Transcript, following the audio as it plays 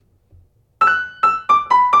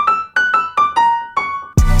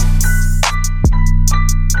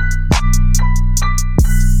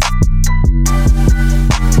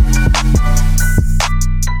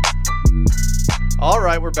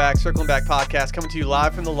Circling Back podcast coming to you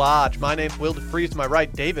live from the lodge. My name's Will DeFreeze. To my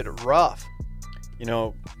right, David Ruff. You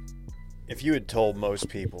know, if you had told most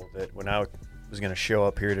people that when I was going to show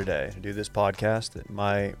up here today to do this podcast, that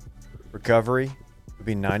my recovery would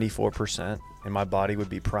be 94% and my body would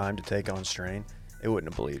be primed to take on strain, they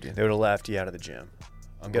wouldn't have believed you. They would have laughed you out of the gym.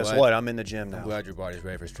 Guess what? I'm in the gym now. I'm glad your body's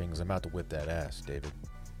ready for strain because I'm about to whip that ass, David.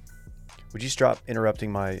 Would you stop interrupting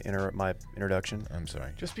my introduction? I'm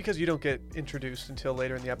sorry. Just because you don't get introduced until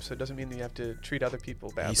later in the episode doesn't mean that you have to treat other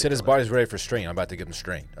people badly. He said his body's ready for strain. I'm about to give him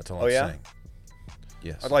strain. That's all I'm saying.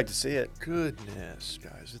 Yes. I'd like to see it. Goodness,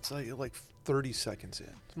 guys. It's like 30 seconds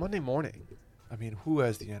in. It's Monday morning. I mean, who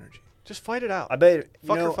has the energy? Just fight it out. I bet.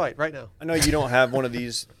 Fuck or fight right now. I know you don't have one of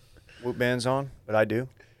these whoop bands on, but I do.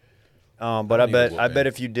 But I bet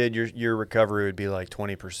if you did, your recovery would be like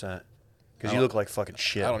 20%. Because you look like fucking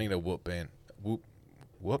shit. I don't need a whoop band.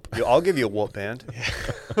 Whoop. I'll give you a whoop band.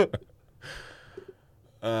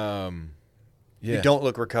 Yeah. You don't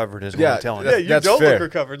look recovered is what I'm telling you. Yeah, you That's don't fair. look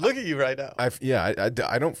recovered. Look at you right now.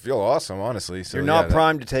 I don't feel awesome, honestly. So You're not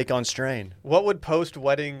primed to take on strain. What would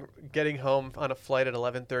post-wedding getting home on a flight at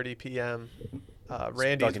 11:30 p.m.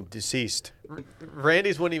 Randy's Fucking deceased.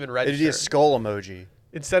 Randy's wouldn't even register. It'd be a skull emoji.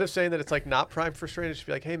 Instead of saying that it's like not primed for strain, it should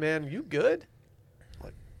be like, "Hey man, you good?"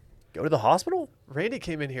 Go to the hospital? Randy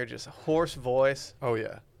came in here just hoarse voice. Oh,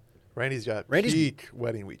 yeah. Randy's Randy's peak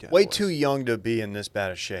wedding weekend. Way voice. too young to be in this bad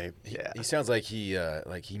of shape. Yeah. He sounds like he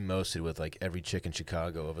mosted with like every chick in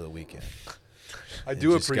Chicago over the weekend. I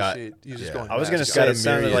do just got- appreciate you just yeah. going I was going to fast, say got it a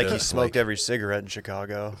sounded myriad like he of, smoked like- every cigarette in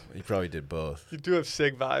Chicago. He probably did both. You do have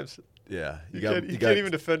SIG vibes. Yeah. He can't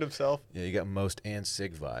even defend himself. Yeah, you got most and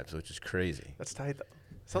SIG vibes, which is crazy. That's tight though.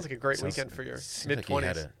 Sounds like a great weekend for your Seems mid like he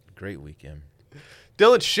had 20s. a great weekend.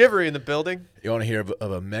 Dylan Shivery in the building. You want to hear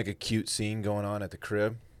of a mega cute scene going on at the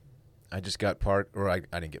crib? I just got parked, or I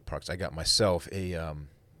didn't get parked. I got myself a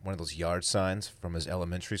one of those yard signs from his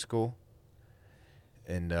elementary school,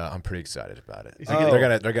 and I'm pretty excited about it.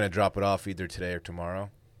 They're gonna drop it off either today or tomorrow.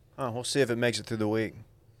 Oh, we'll see if it makes it through the week.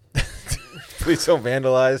 Please don't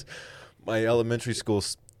vandalize my elementary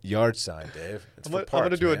school's yard sign, Dave. It's I'm for going to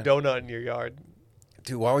parks, do man. a donut in your yard.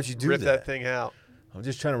 Dude, why would you do Rip that? that thing out. I'm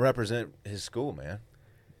just trying to represent his school, man.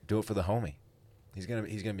 Do it for the homie. He's gonna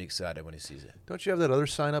be excited when he sees it. Don't you have that other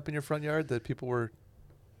sign up in your front yard that people were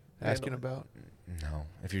asking about? No,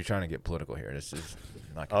 if you're trying to get political here, this is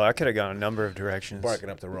not. Oh, I could have gone a number of directions. Barking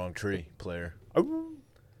up the wrong tree, player.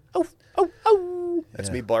 That's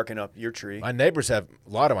Yeah. me barking up your tree. A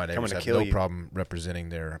lot of my neighbors Coming to have kill no you. problem representing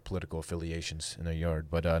their political affiliations in their yard,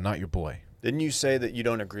 but not your boy. Didn't you say that you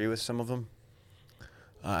don't agree with some of them?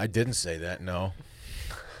 I didn't say that, no.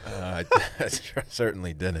 I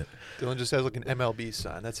certainly didn't. Dylan just has like an MLB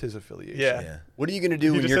sign. That's his affiliation. Yeah. What are you going to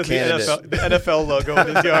do He when just your has candidate? the NFL logo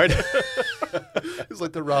in his yard. It's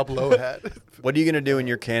like the Rob Lowe hat. What are you going to do when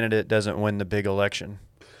your candidate doesn't win the big election?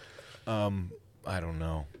 I don't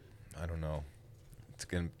know. It's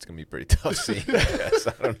gonna be pretty tough scene. I guess.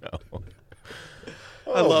 I don't know.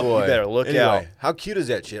 I love You better look Anyway, out. how cute is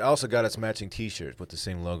that shit? I also got us matching T-shirts with the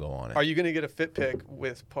same logo on it. Are you going to get a fit pic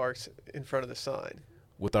with Parks in front of the sign?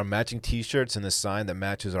 With our matching T-shirts and the sign that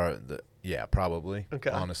matches yeah, probably. Okay.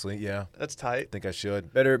 Honestly, yeah. That's tight. I think I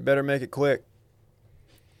should. Better make it quick.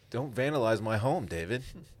 Don't vandalize my home, David.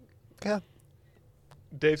 Yeah.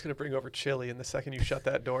 Dave's going to bring over chili, and the second you shut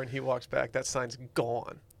that door and he walks back, that sign's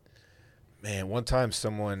gone. Man, one time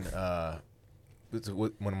someone,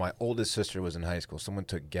 when my oldest sister was in high school, someone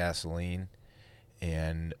took gasoline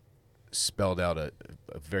and spelled out a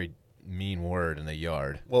very mean word in the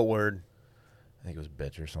yard. What word? I think it was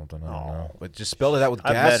bitch or something. I don't know. But just spelled it out with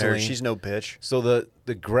I've met gasoline. her. She's no bitch. So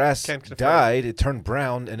the grass Can't confirm. died. It turned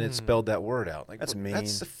brown, and it spelled that word out. Like, That's what- mean.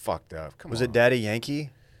 That's fucked up. Come Was on. it Daddy Yankee?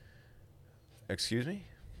 Excuse me?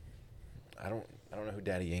 I don't know who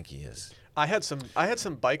Daddy Yankee is. I had some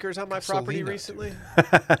bikers on my property Gasolina, recently.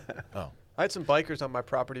 Oh. I had some bikers on my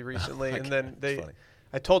property recently, and then That's funny.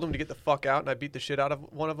 I told them to get the fuck out, and I beat the shit out of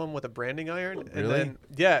one of them with a branding iron. And Really?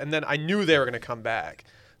 then I knew they were going to come back.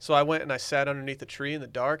 So I went and I sat underneath a tree in the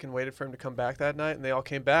dark and waited for him to come back that night, and they all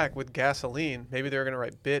came back with gasoline. Maybe they were going to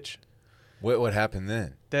write bitch. What happened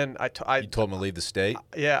then? Then You told them to leave the state?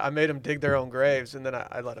 I made them dig their own graves, and then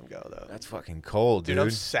I let them go, though. That's fucking cold, dude. Dude, I'm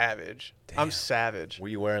savage. I'm Damn. savage. Were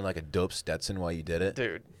you wearing like a dope Stetson while you did it?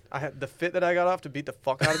 Dude, I had the fit that I got off to beat the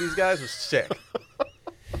fuck out of these guys was sick.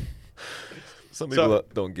 Some So- people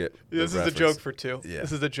don't get This is the reference. joke for two. Yeah.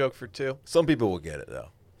 This is the joke for two. Some people will get it, though.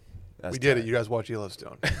 That's We get tight. it. You guys watch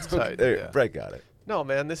Yellowstone. It's tight. There, Yeah. Brett got it. No,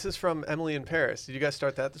 man, this is from Emily in Paris. Did you guys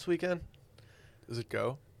start that this weekend? Does it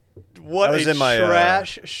go? What That was a in my,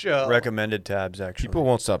 trash show. Recommended tabs, actually. People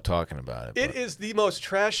won't stop talking about it. It but is the most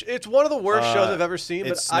trash. It's one of the worst shows I've ever seen,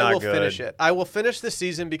 but it's I not will finish good. it. I will finish the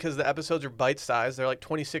season because the episodes are bite-sized. They're like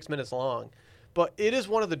 26 minutes long. But it is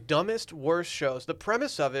one of the dumbest, worst shows. The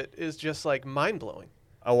premise of it is just like mind-blowing.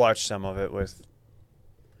 I watched some of it with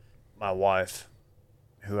my wife,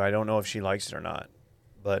 who I don't know if she likes it or not.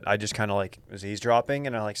 But I just kind of like was eavesdropping,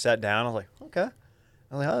 and I like sat down. I was like, okay.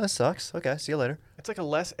 I'm like, oh, this sucks. Okay, see you later. It's like a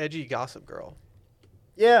less edgy Gossip Girl,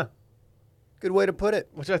 Yeah. Good way to put it.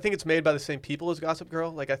 which I think it's made by the same people as Gossip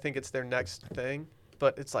Girl. Like, I think it's their next thing.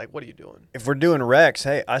 But it's like, what are you doing? If we're doing Rex,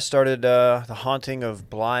 hey, I started The Haunting of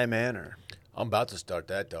Bly Manor. I'm about to start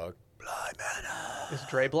that, dog. Is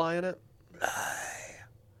Dre Bly in it?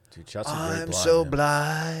 Dude, shout some great I'm blind, so man.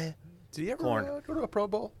 Bly. Did he ever Corn. go to a Pro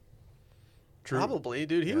Bowl? Drew. Probably,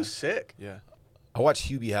 dude. He was sick. Yeah. I watched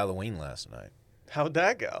Hubie Halloween last night. How'd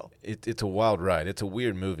that go? It's a wild ride. It's a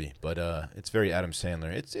weird movie, but it's very Adam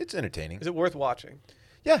Sandler. It's entertaining. Is it worth watching?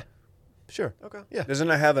 Yeah, sure. Okay. Yeah.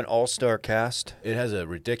 Doesn't it have an all-star cast? It has a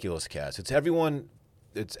ridiculous cast. It's everyone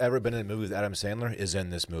that's ever been in a movie with Adam Sandler is in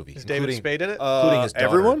this movie. Is David Spade in it? Including his daughter.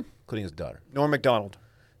 everyone? Including his daughter. Norm Macdonald.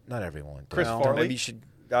 Not everyone. Chris Well, Farley? Maybe you should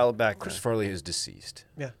dial it back. Chris then. Farley is deceased.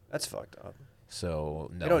 Yeah. That's fucked up.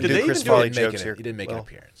 So, no. You don't Did do they Chris even do Farley He didn't make jokes it- here. He didn't make an Well,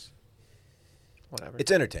 appearance. Whatever.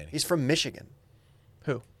 It's entertaining. He's from Michigan.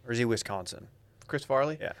 Who? Or is he Wisconsin? Chris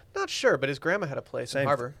Farley? Yeah. Not sure, but his grandma had a place in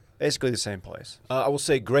Harbor. Basically the same place. I will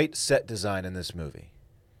say great set design in this movie.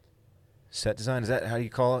 Set design, is that how you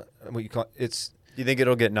call it? What you call it? It's Do you think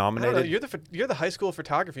it'll get I don't know. nominated? You're the high school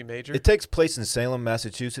photography major. It takes place in Salem,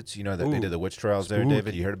 Massachusetts. You know that they Ooh. did the witch trials there, Spooky.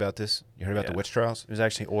 David. You heard about this? You heard about the Yeah. witch trials? It was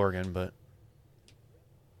actually Oregon, but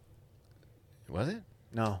Was it?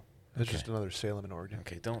 no. It's Okay. just another Salem in Oregon.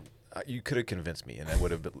 Okay, don't. You could have convinced me, and I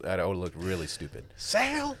would have looked really stupid.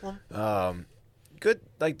 Salem. Good,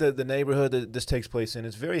 like the neighborhood that this takes place in.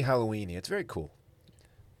 It's very Halloweeny. It's very cool.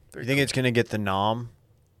 You think it's going to get the nom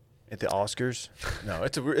at the Oscars? No,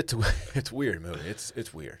 it's it's weird movie.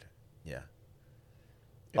 It's weird. Yeah.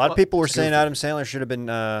 A lot of people were It's saying goofy. Adam Sandler should have been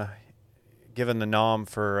given the nom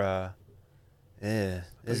for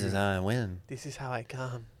this is how I win. This is how I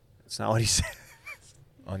come. It's not what he said.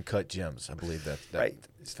 Uncut Gems. I believe that Right.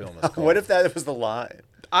 film is called. What if that was the line?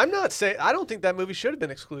 I'm not saying. I don't think that movie should have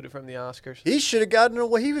been excluded from the Oscars. He should have gotten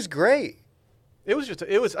away. He was great. It was just.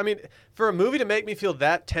 It was. I mean, for a movie to make me feel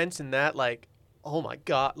that tense and that like, oh my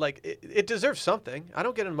god, like it deserves something. I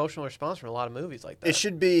don't get an emotional response from a lot of movies like that. It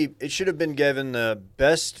should have been given the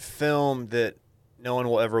best film that no one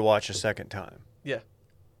will ever watch a second time. Yeah.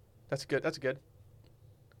 That's good. That's good.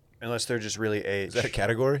 Unless they're just really Is aged. that a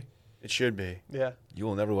category? It should be. Yeah. You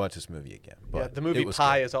will never watch this movie again. Yeah. But The movie it was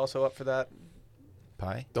Pi good. is also up for that.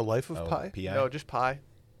 Pi. The Life of Oh, Pi? P.I.? No, just Pi.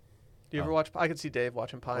 Do you ever Oh. watch Pi? I could see Dave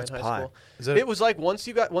watching Pi What's in high Pi? school. Is that It was like once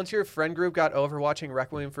your friend group got over watching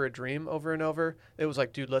Requiem for a Dream over and over, it was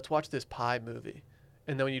like, dude, let's watch this Pi movie.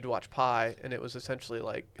 And then you'd watch Pi, and it was essentially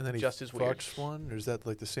like and then he just as weird. fucks one, or is that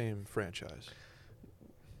like the same franchise?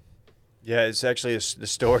 Yeah, it's actually the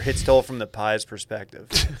story. It's told from the pie's perspective.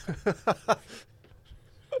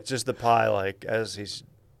 It's just the pie, like as he's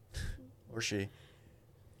or she,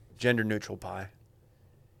 gender neutral pie.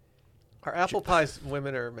 Are apple pies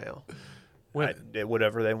women or male?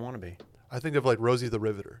 Whatever they want to be. I think of like Rosie the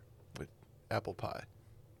Riveter with apple pie.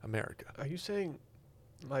 America. Are you saying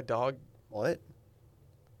my dog? What?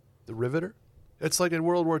 The Riveter? It's like a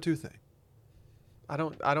World War II thing. I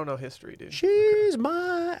don't know history, dude. She's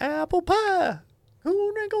my apple pie.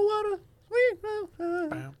 Who drink water?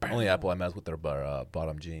 Sweet. Only Apple I mess with their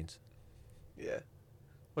bottom jeans. Yeah.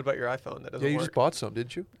 What about your iPhone? That doesn't Yeah, you work. just bought some,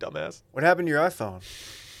 didn't you? Dumbass. What happened to your iPhone?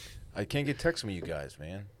 I can't get text from you guys,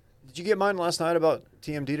 man. Did you get mine last night about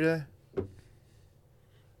TMD today?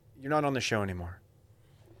 You're not on the show anymore.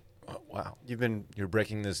 Oh, wow. You're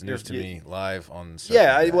Breaking this news to you- me live on.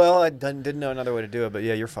 Yeah, I Circle. didn't know another way to do it, but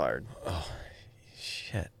yeah, you're fired.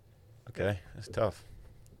 Shit. Okay, that's tough.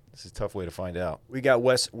 This is a tough way to find out. We got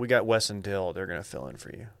Wes and Dill. They're gonna fill in for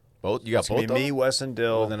you. Both you got It's gonna both. be of me, them? Wes and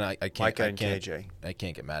Dill, Well, then I can't. Micah I and can't, KJ. I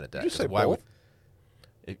can't get mad at that. Did you say 'cause why both?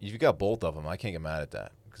 If you got both of them, I can't get mad at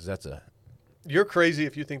that because that's a. You're crazy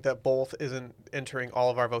if you think that both isn't entering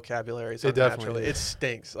all of our vocabularies It definitely unnaturally. is. It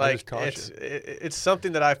stinks. I Like just it's caution. it's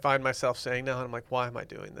something that I find myself saying now, and I'm like, why am I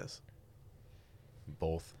doing this?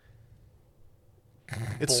 Both.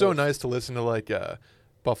 It's so nice to listen to like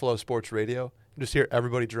Buffalo Sports Radio and just hear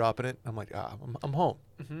everybody dropping it. I'm like, I'm home.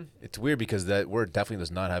 Mm-hmm. It's weird because that word definitely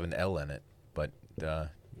does not have an L in it, but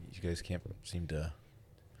you guys can't seem to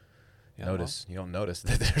Yeah, notice. You don't notice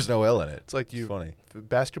that there's no L in it. It's like you funny.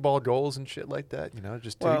 basketball goals and shit like that. You know,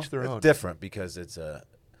 just to Well, each their It's own. different because it's a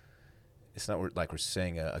It's not like we're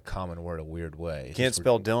saying a common word a weird way. It's Can't just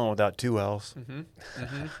spell Dylan without 2 L's.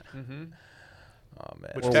 Oh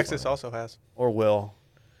man. Which Well, Texas also has. Or Will.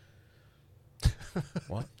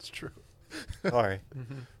 What? It's true. Sorry.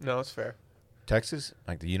 No, it's fair. Texas?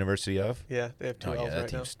 Like the University of? Yeah, they have 2 Oh L's yeah,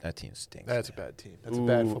 right now. that team stinks. That's a man. bad team. That's a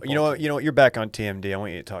bad Ooh, football you know what? team. You know what? You're back on TMD. I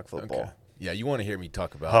want you to talk football. Okay. Yeah, you want to hear me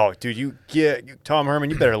talk about? Oh, dude, Tom Herman.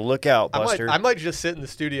 You better look out, Buster. I might just sit in the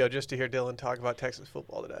studio just to hear Dylan talk about Texas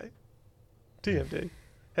football today. TMD.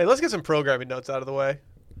 Hey, let's get some programming notes out of the way.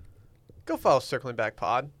 Go follow Circling Back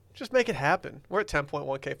Pod. Just make it happen. We're at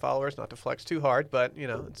 10.1K followers, not to flex too hard, but, you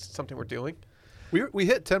know, it's something we're doing. We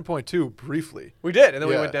hit 10.2 briefly. We did, and then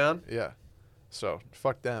we Yeah, went down. Yeah. So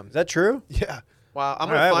fuck them. Is that true? Yeah. Wow, I'm All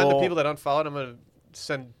going to right, find well- the people that unfollowed. I'm going to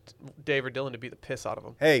send Dave or Dylan to beat the piss out of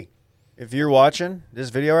them. Hey, if you're watching this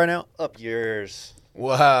video right now, up yours.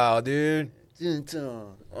 Wow, dude. That's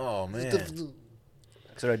Oh man,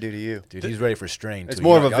 what I do to you. dude, he's ready for strain. It's too.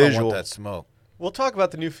 more Y'all- of a y'all don't visual. Want that smoke. We'll talk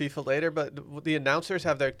about the new FIFA later, but the announcers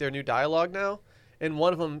have their new dialogue now, and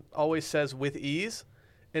one of them always says "with ease,"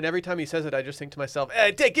 and every time he says it, I just think to myself,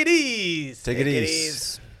 "Hey, take it easy, Take it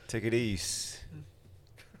easy. Take it easy.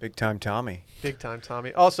 Big time Tommy. Big time,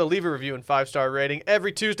 Tommy. Also, leave a review and 5-star rating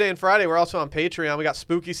every Tuesday and Friday. We're also on Patreon. We got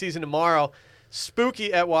Spooky Season tomorrow.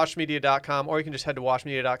 Spooky at washmedia.com, or you can just head to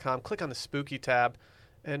washmedia.com, click on the Spooky tab,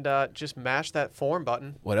 and just mash that form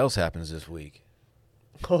button. What else happens this week?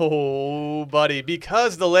 Oh, buddy,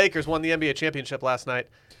 because the Lakers won the NBA championship last night,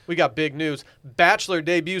 we got big news. Bachelor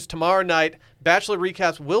debuts tomorrow night. Bachelor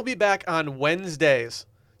recaps will be back on Wednesdays.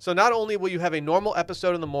 So not only will you have a normal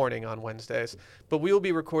episode in the morning on Wednesdays, but we will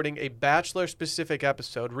be recording a Bachelor-specific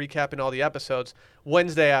episode, recapping all the episodes,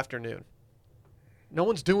 Wednesday afternoon. No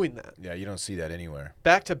one's doing that. Yeah, you don't see that anywhere.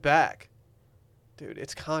 Back to back. Dude,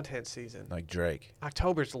 it's content season. Like Drake,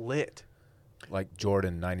 October's lit. like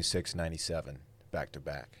Jordan 96, 97, back to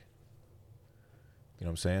back. You know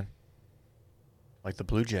what I'm saying? Like the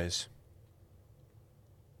Blue Jays.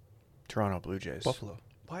 Toronto Blue Jays. Buffalo.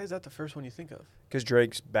 Why is that the first one you think of? Because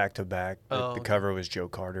Drake's back to back. Oh, The okay. cover was Joe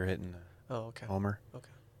Carter hitting the Oh, okay. homer.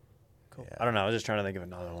 Cool. Yeah. I don't know. I was just trying to think of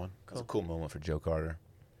another one. That's a cool moment for Joe Carter.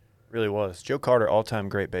 Really was. Joe Carter, all-time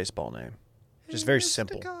great baseball name. Just very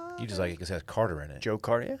simple. You just like it because it has Carter in it. Joe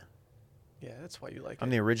Carter. Yeah. Yeah, that's why you like I'm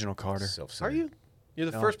it. the original Carter. Are Self-centered. you? You're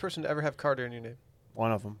the No. first person to ever have Carter in your name.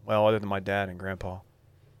 One of them. Well, other than my dad and grandpa.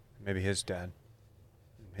 Maybe his dad.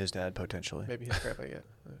 His dad, potentially. Maybe his grandpa yet.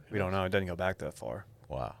 We don't know. It doesn't go back that far.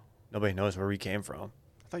 Wow. Nobody knows where we came from.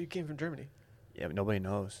 I thought you came from Germany. Yeah, but nobody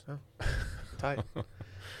knows. Tight.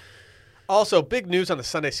 Also, big news on the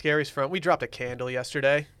Sunday Scaries front. We dropped a candle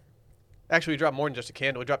yesterday. Actually, we dropped more than just a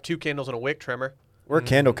candle. We dropped 2 candles and a wick trimmer. We're a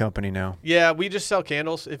candle company now. Yeah, we just sell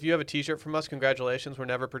candles. If you have a T-shirt from us, congratulations. We're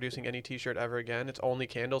never producing any T-shirt ever again. It's only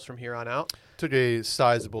candles from here on out. Took a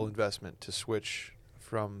sizable investment to switch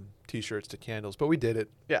from T-shirts to candles, but we did it.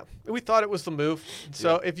 Yeah, we thought it was the move.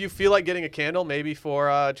 So if you feel like getting a candle, maybe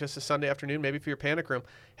for just a Sunday afternoon, maybe for your panic room,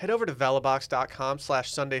 head over to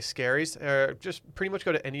velobox.com/SundayScaries, or just pretty much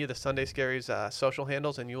go to any of the Sunday Scaries social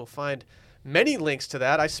handles, and you will find many links to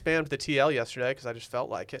that. I spammed the TL yesterday because I just felt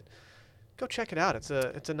like it. Go check it out. It's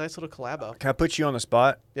a nice little collabo. Can I put you on the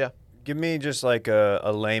spot? Yeah. Give me just like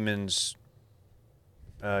a layman's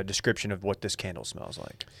description of what this candle smells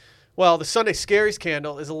like. Well, the Sunday Scaries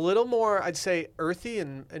candle is a little more, I'd say, earthy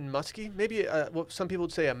and musky. Maybe what some people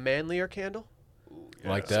would say a manlier candle.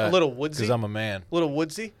 Like It's that. a little woodsy. Because I'm a man. A little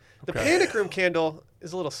woodsy. The Okay. panic room candle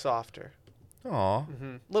is a little softer. Aw. A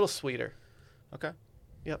little sweeter. Okay.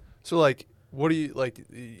 So, like, what do you like?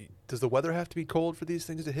 Does the weather have to be cold for these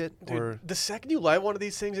things to hit, Dude, or the second you light one of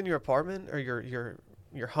these things in your apartment or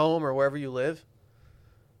your home or wherever you live,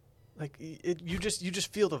 like you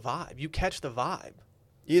just feel the vibe. You catch the vibe.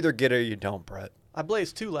 You either get it or you don't, Brett. I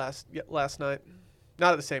blazed 2 last night.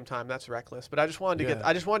 Not at the same time. That's reckless. But I just wanted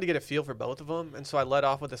to get a feel for both of them, and so I led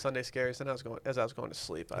off with the Sunday Scaries. And as I was going to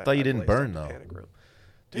sleep, I thought you didn't blazed burn, up the though. Panic Room.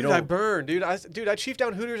 Dude, You know- I burned, dude. I chief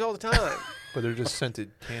down Hooters all the time. but they're just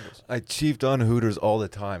scented candles? I chiefed on Hooters all the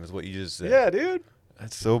time, is what you just said. Yeah, dude.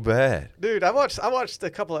 That's so bad. Dude, I watched a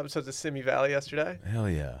couple episodes of Simi Valley yesterday. Hell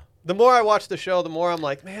yeah. The more I watch the show, the more I'm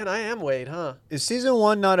like, man, I am Wade, huh? Is season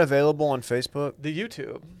 1 not available on Facebook? The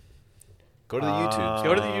YouTube. Go to the YouTubes.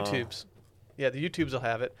 Go to the YouTubes. Yeah, the YouTubes will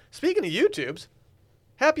have it. Speaking of YouTubes,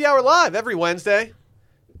 Happy Hour Live every Wednesday.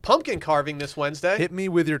 Pumpkin carving this Wednesday. Hit me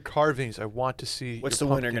with your carvings. I want to see. What's your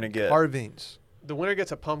the winner pumpkin gonna get? Carvings. The winner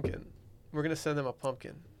gets a pumpkin. We're going to send them a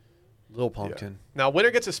pumpkin. Little Pumpkin. Now, winner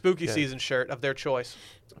gets a spooky Yeah. season shirt of their choice.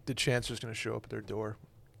 The Chancellor's going to show up at their door,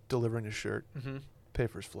 delivering a shirt, Mm-hmm. pay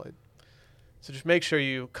for his flight. So just make sure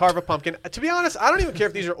you carve a pumpkin. To be honest, I don't even care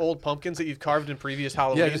if these are old pumpkins that you've carved in previous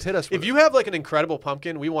Halloween. Yeah, just hit us with If it. you have like an incredible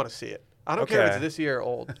pumpkin, we want to see it. I don't care if Okay. it's this year or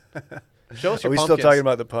old. Show us Are your we pumpkins. still talking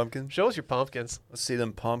about the pumpkins? Show us your pumpkins. Let's see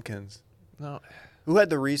them pumpkins. No, Who had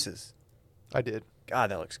the Reese's? I did.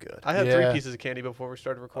 God, that looks good. I had 3 Yeah. pieces of candy before we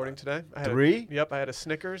started recording today. I had 3? Yep, I had a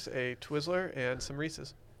Snickers, a Twizzler, and some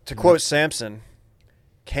Reese's. To quote Samson,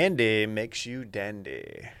 candy makes you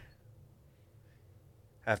dandy.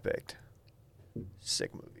 Half Baked.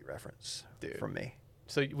 Sick movie reference Dude. from me.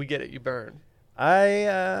 So we get it. You burn.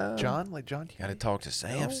 John, like John. Gotta talk to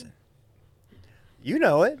Samson. You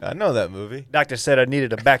know it. I know that movie. Doctor said I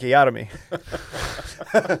needed a backiotomy.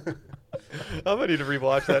 I'm gonna need to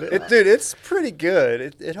rewatch that. Dude, it's pretty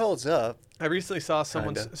good. It holds up. I recently saw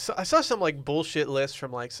someone's. I saw some like bullshit list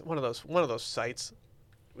from like one of those sites.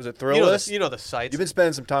 Was it Thrillist? You know the sites. You've been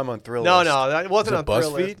spending some time on Thrillist. No, it wasn't on Was it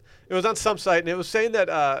Thrillist. BuzzFeed? It was on some site, and it was saying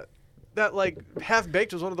that that like Half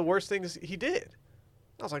Baked was one of the worst things he did.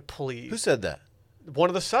 I was like, please. Who said that? One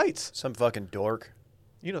of the sites. Some fucking dork.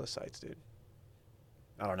 You know the sites, dude.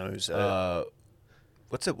 I don't know who said it.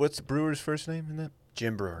 What's the brewer's first name in that?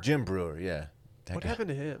 Jim Brewer. Jim Brewer. Yeah. That What guy. happened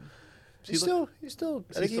to him? He's still. I think he still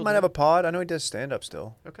might doing have it? a pod. I know he does stand up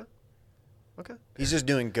still. Okay. He's just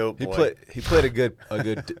doing Goat He Boy. played a good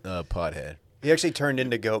pothead. He actually turned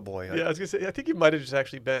into Goat Boy. Yeah, I was gonna say. I think he might have just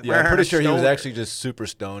actually been. Yeah, I'm pretty sure he was Stoner. actually just super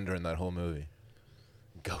stoned during that whole movie.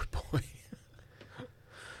 Goat boy.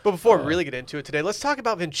 But before we really get into it today, let's talk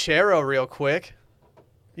about Vincero real quick.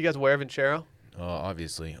 You guys wear Vincero? Oh,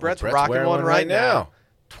 obviously. Brett's Brett's rocking wearing one right now.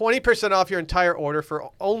 20% off your entire order for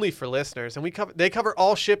only for listeners, and they cover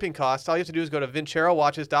all shipping costs. All you have to do is go to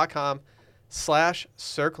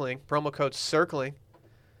vincerowatches.com/circling, promo code circling.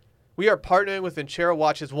 We are partnering with Vincero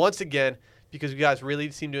Watches once again because you guys really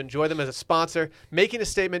seem to enjoy them as a sponsor. Making a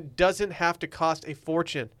statement doesn't have to cost a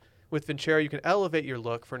fortune. With Vincero, you can elevate your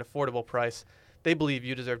look for an affordable price. They believe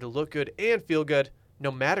you deserve to look good and feel good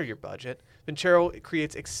no matter your budget. Vincero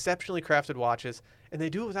creates exceptionally crafted watches, and they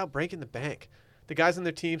do it without breaking the bank. The guys on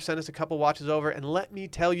their team sent us a couple watches over, and let me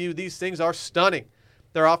tell you, these things are stunning.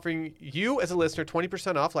 They're offering you, as a listener,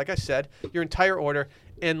 20% off, like I said, your entire order.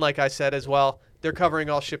 And like I said as well, they're covering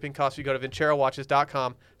all shipping costs. You go to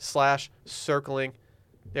vincerowatches.com/circling.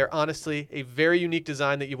 They're honestly a very unique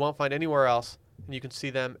design that you won't find anywhere else. And you can see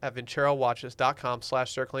them at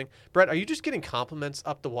vincerowatches.com/circling. Brett, are you just getting compliments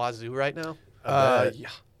up the wazoo right now? Yeah.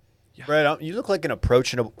 Brett, you look like an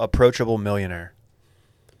approachable millionaire.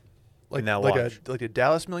 Like that like watch. a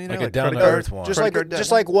Dallas millionaire, Like a credit down-to-earth card- one. Just credit like card just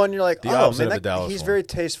debt. like one, you're like, The oh opposite man, of a Dallas he's one. very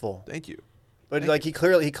tasteful. Thank you. But like he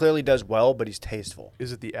clearly does well, but he's tasteful.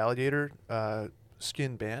 Is it the alligator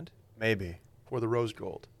skin band Maybe. or the rose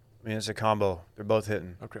gold? I mean, it's a combo. They're both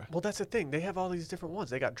hitting. Okay. Well, that's the thing. They have all these different ones.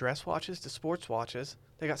 They got dress watches to sports watches.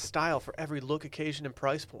 They got style for every look, occasion, and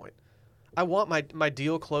price point. I want my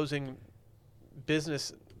deal closing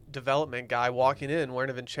business development guy walking in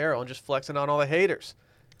wearing a Vincero and just flexing on all the haters.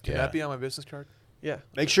 Can Yeah. that be on my business card? Yeah.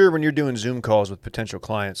 Make sure when you're doing Zoom calls with potential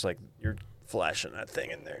clients, like you're flashing that thing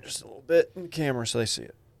in there just a little bit in the camera so they see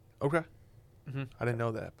it. Okay. Mhm. I didn't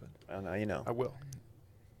know that, but I don't know, you know. I will.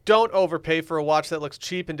 Don't overpay for a watch that looks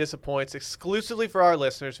cheap and disappoints. Exclusively for our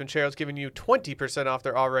listeners, Vincero's giving you 20% off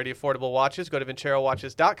their already affordable watches. Go to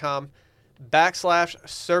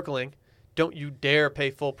vincerowatches.com/circling. Don't you dare pay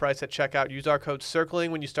full price at checkout. Use our code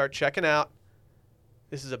circling when you start checking out.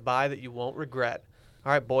 This is a buy that you won't regret.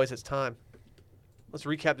 All right, boys, it's time. Let's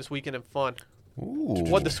recap this weekend in fun. Ooh.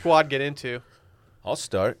 What'd the squad get into? I'll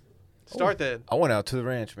start. Start then. I went out to the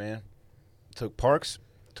ranch, man. Took Parks,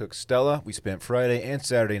 took Stella. We spent Friday and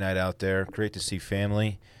Saturday night out there. Great to see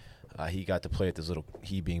family. He got to play at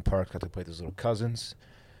he being Parks, got to play with his little cousins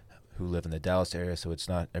who live in the Dallas area, so it's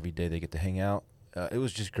not every day they get to hang out. It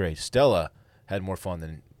was just great. Stella had more fun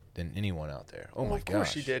than anyone out there. Oh, my Of course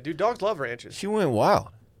gosh. she did, dude. Dogs love ranches. She went wild.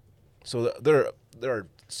 So there are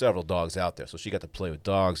several dogs out there. So she got to play with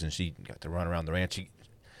dogs, and she got to run around the ranch.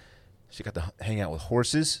 She got to hang out with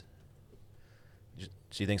horses.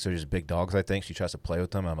 She thinks they're just big dogs, I think. She tries to play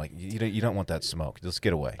with them. I'm like, you don't want that smoke. Just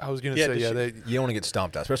get away. I was gonna Yeah, say, does yeah, she- they. You don't want to get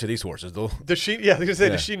stomped out, especially these horses. Though. Does she? Yeah, I was gonna say,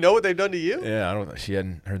 Yeah. does she know what they've done to you? Yeah, I don't. She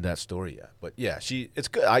hadn't heard that story yet, but yeah, it's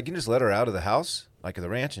good. I can just let her out of the house, like at the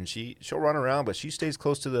ranch, and she'll run around, but she stays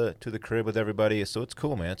close to the crib with everybody. So it's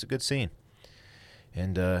cool, man. It's a good scene,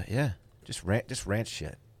 and yeah, just ranch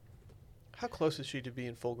shit. How close is she to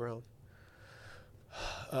being full grown?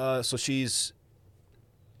 So she's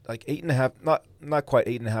like 8.5, not quite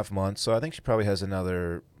 8.5 months. So I think she probably has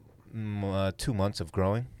another 2 months of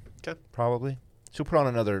growing. 'Kay. Probably. She'll put on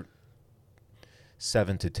another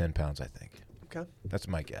 7 to 10 pounds, I think. Okay. That's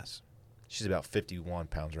my guess. She's about 51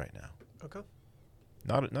 pounds right now. Okay.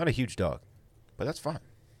 Not a huge dog, but that's fine.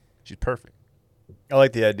 She's perfect. I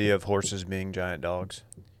like the idea of horses being giant dogs.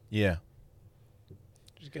 Yeah.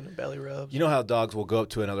 Just getting a belly rubs. You know how dogs will go up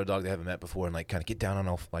to another dog they haven't met before and like kind of get down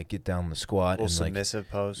on the squat Little and like submissive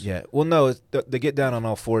pose. yeah. Well, no, they get down on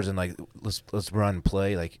all fours and like let's run and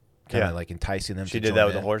play like kind of Yeah. like enticing them. She to did join that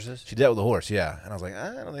with in. the horses? She did that with the horse, yeah. And I was like,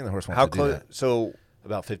 I don't think the horse wants How to do close? that. So,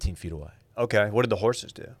 About 15 feet away. okay, what did the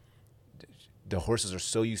horses do? The horses are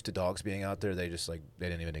so used to dogs being out there, they just like they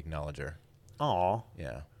didn't even acknowledge her. Aw.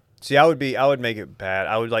 Yeah. See, I would make it bad.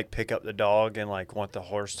 I would like pick up the dog and like want the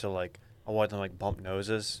horse to like, I want them to like bump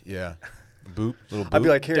noses. Yeah. Boop. Little boop. I'd be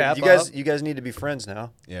like, here, Dap you guys, up. you guys need to be friends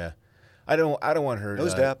now. yeah. I don't want her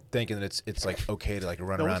Nose dap. thinking that it's like okay to like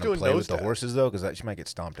run No one's around and doing play nose with the dap. horses though, because she might get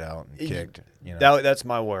stomped out and Y- kicked. You know. That's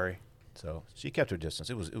my worry. So she kept her distance.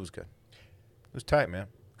 It was good. It was tight, man.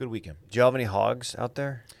 Good weekend. Do you have any hogs out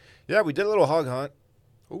there? Yeah, we did a little hog hunt.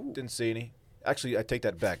 Ooh. Didn't see any. Actually, I take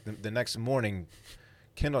that back. The next morning,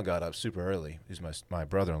 Kendall got up super early. He's my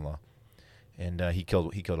brother-in-law, and he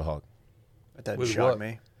killed a hog. That doesn't With shock what?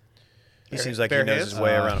 me. He Bare- seems like he bare knows hands? his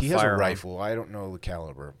way around He a has a firearm. rifle. I don't know the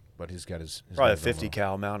caliber, but he's got his Probably a guns on 50 low.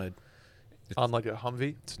 cal mounted. On like a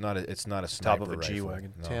Humvee, It's not a Top sniper of a rifle.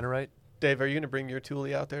 G-Wagon. No. Tannerite. Dave, are you going to bring your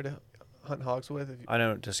Thule out there to hunt hogs with? If you, I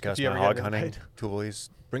don't discuss you my ever get hog an hunting invite. toolies.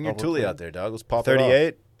 Bring your publicly. Thule out there, dog. Let's pop it off.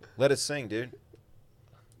 38? Let it sing, dude.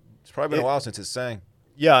 It's probably been a It- while since it sang.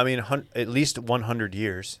 Yeah, I mean, at least 100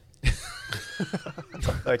 years.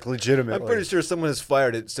 Like, legitimately. I'm pretty sure someone has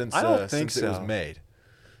fired it since I don't think since it was so. made.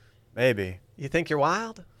 Maybe. you think you're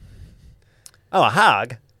wild? Oh, a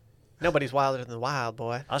hog? Nobody's wilder than the wild,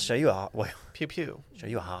 boy. I'll show you a hog. Wait, Pew pew. show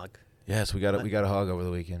you a hog. Yes, we got a hog over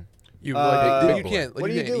the weekend. You Uh, like, you boy. can't. Like, what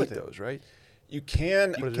do you you can't do eat with it? those, right? You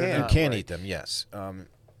can But you they're can, not, like- eat them, yes.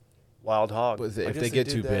 Wild hog. But if I they guess they get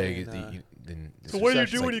did too that big, in, then it's So what do you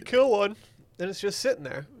just do when like- you kill one? Then it's just sitting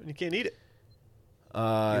there and you can't eat it.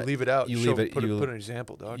 You leave it out. you show- leave it- Put, you- put an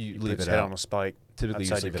example, dog. You Put leave its it head out. on a spike. Typically, you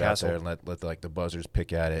outside just leave your it out castle. there and let the buzzers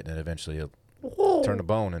pick at it, and eventually it'll turn to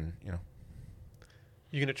bone, and you know.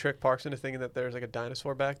 You gonna trick Parks into thinking that there's like a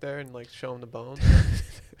dinosaur back there and like show him the bones?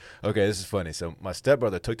 Okay, this is funny. So my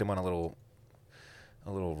stepbrother took them on a little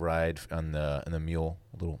ride on the mule,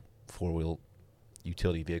 a little 4-wheel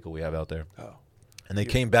utility vehicle we have out there, Oh. and they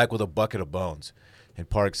came back with a bucket of bones. And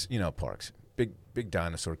Parks, big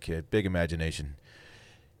dinosaur kid, big imagination.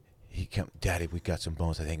 He came, Daddy, we got some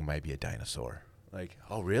bones. I think it might be a dinosaur. Like,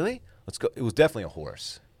 oh really? Let's go. It was definitely a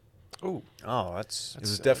horse. Ooh. Oh, that's. It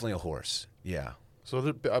was sad. definitely a horse. Yeah. So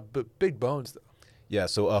they're big bones, though. Yeah,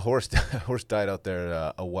 so a horse died out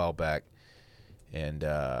there a while back, and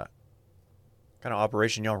What kind of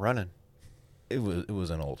operation y'all running? it was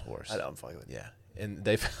an old horse. I don't fuck with you. Yeah, and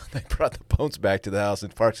they brought the bones back to the house,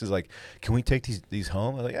 and Parks is like, "Can we take these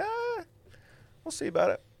home?" I'm like, we'll see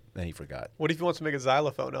about it. Then he forgot. What if he wants to make a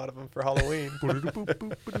xylophone out of him for Halloween?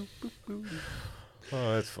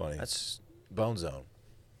 Oh, that's funny. That's. Bone Zone.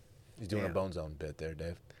 He's doing Damn. a Bone Zone bit there,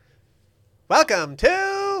 Dave. Welcome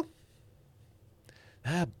to.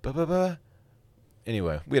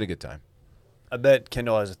 Anyway, we had a good time. I bet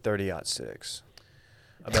Kendall has a 30-06.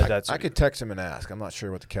 I bet that's. I could text him and ask. I'm not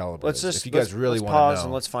sure what the caliber Let's is. just. If you guys really let's want pause to know,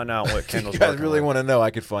 and let's find out what if Kendall's. you guys working really with. want to know,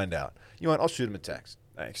 I could find out. You know what? I'll shoot him a text.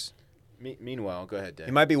 Thanks. Meanwhile, go ahead, Dave.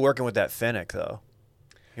 He might be working with that Fennec though.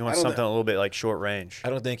 He wants I don't something a little bit like short range.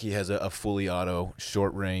 I don't think he has a fully auto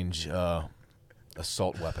short range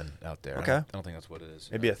assault weapon out there. Okay. I don't think that's what it is.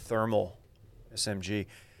 Maybe a thermal SMG.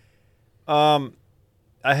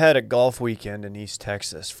 I had a golf weekend in East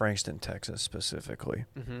Texas, Frankston, Texas specifically,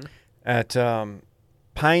 Mm-hmm. at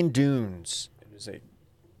Pine Dunes.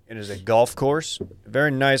 It is a golf course, a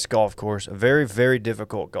very nice golf course, a very, very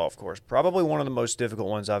difficult golf course. Probably one of the most difficult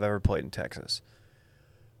ones I've ever played in Texas.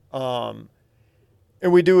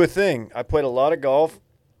 And we do a thing. I played a lot of golf.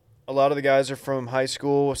 A lot of the guys are from high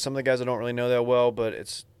school. Some of the guys I don't really know that well, but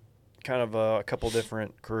it's kind of a couple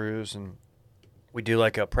different crews. And we do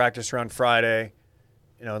like a practice round Friday,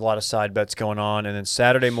 a lot of side bets going on. And then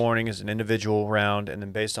Saturday morning is an individual round. And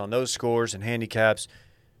then based on those scores and handicaps,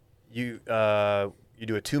 you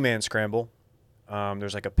do a two-man scramble.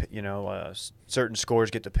 There's like certain scores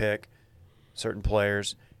get to pick certain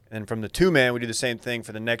players. And from the two-man, we do the same thing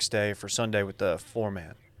for the next day for Sunday with the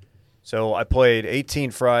four-man. So I played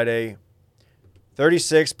 18 Friday,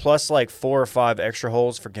 36 plus like 4 or 5 extra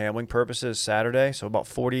holes for gambling purposes Saturday. So about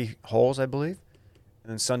 40 holes, I believe.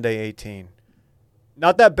 And then Sunday, 18.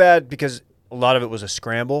 Not that bad because a lot of it was a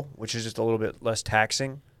scramble, which is just a little bit less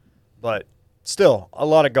taxing. But still, a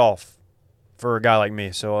lot of golf for a guy like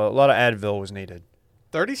me. So a lot of Advil was needed.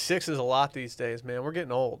 36 is a lot these days, man. We're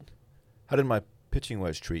getting old. How did my pitching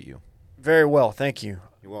wedge treat you? Very well, thank you.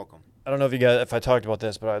 You're welcome. I don't know if I talked about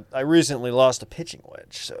this, but I recently lost a pitching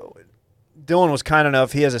wedge. So Dylan was kind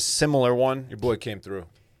enough. He has a similar one. Your boy came through.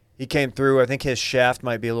 He came through. I think his shaft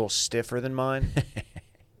might be a little stiffer than mine.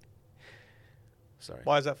 Sorry.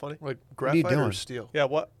 Why is that funny? Like are you graphite or doing? steel? Yeah,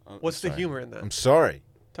 what? I'm What's the sorry. humor in that? I'm sorry.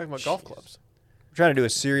 Talking about golf clubs. We're trying to do a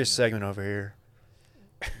serious segment over here.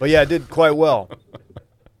 But yeah, I did quite well.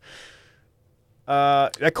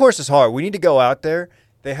 That course is hard. We need to go out there.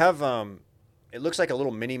 They have it looks like a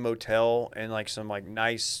little mini motel and like some like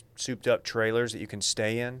nice souped up trailers that you can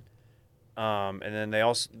stay in. And then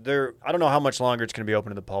they're I don't know how much longer it's going to be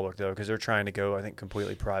open to the public though, because they're trying to go I think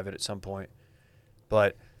completely private at some point.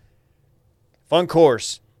 But fun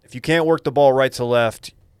course. If you can't work the ball right to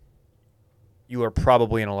left, you are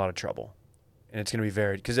probably in a lot of trouble. And it's going to be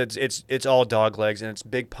varied because it's all dog legs and it's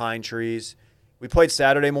big pine trees. We played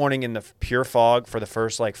Saturday morning in the pure fog for the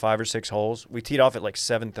first like 5 or 6 holes. We teed off at like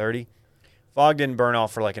 7:30. Fog didn't burn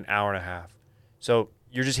off for like an hour and a half. So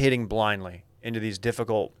you're just hitting blindly into these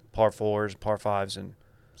difficult par 4s, par 5s, and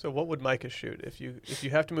So what would Micah shoot if you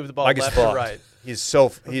have to move the ball Micah's left or fucked. right?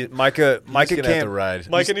 Micah He's gonna have to can't. ride.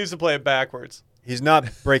 Micah needs to play it backwards. He's not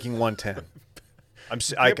breaking 110.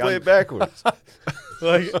 Can't play it backwards.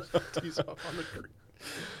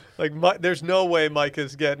 Like, there's no way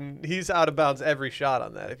Micah's he's out of bounds every shot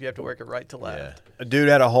on that if you have to work it right to Yeah. left. A dude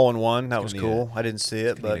had a hole in one. That Gonna was need cool. I didn't see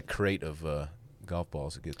it, Need a but crate of golf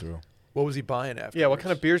balls to get through. What was he buying after? Yeah, what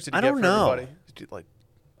kind of beers did he I get don't for know. everybody? Like,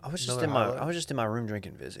 I was just Another in my highlight? I was just in my room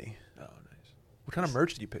drinking Vizzy. oh, nice. What kind of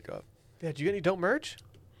merch did you pick up? Yeah, did you get any dope merch?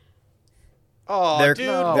 Oh, They're- dude,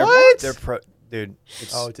 No. what? They're dude.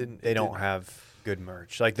 It's, Oh, it didn't. They it don't didn't. have good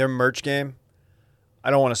merch. Like their merch game. I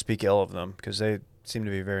don't want to speak ill of them because they seem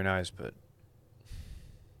to be very nice, but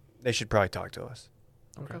they should probably talk to us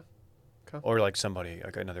Okay. or like somebody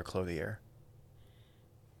like another clothier.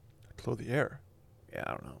 Clothier. Yeah,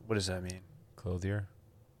 I don't know. What does that mean? Clothier.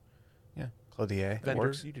 Clothier. That Vendor.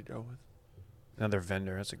 works. You did go with. Another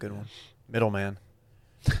vendor. That's a good one. Middleman.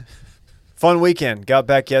 Fun weekend. Got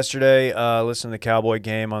back yesterday. Listened to the Cowboy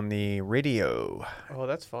game on the radio. Oh,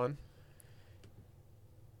 that's fun.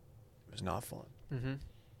 It was not fun.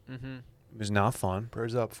 Mm-hmm. Mm-hmm. It was not fun.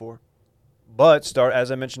 Prayers up for. But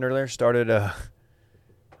as I mentioned earlier, started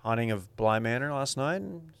haunting of Bly Manor last night.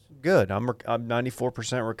 And it's good. I'm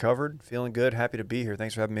 94% recovered. Feeling good. Happy to be here.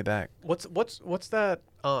 Thanks for having me back. What's that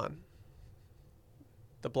on?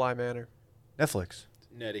 The Bly Manor. Netflix.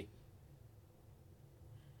 Netty.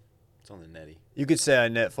 It's on the Netty. You could say I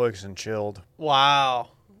Netflix and chilled. Wow,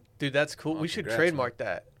 dude, that's cool. Oh, We should congrats, trademark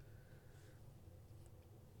that.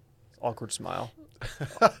 Awkward smile.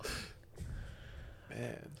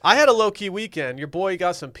 Man. I had a low key weekend. Your boy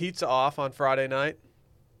got some pizza off on Friday night.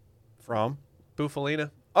 From?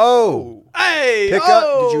 Bufalina. Oh. Hey! Pick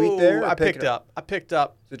up? Did you eat there or I pick picked it up. I picked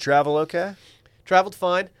up. Did travel okay? Traveled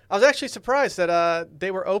fine. I was actually surprised that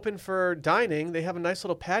they were open for dining. They have a nice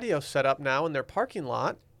little patio set up now in their parking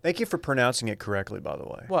lot. Thank you for pronouncing it correctly, by the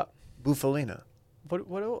way. What? Bufalina.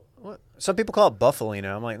 What? Some people call it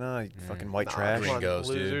Buffalina. I'm like, no, you fucking white Nah, trash. come on, Gringos,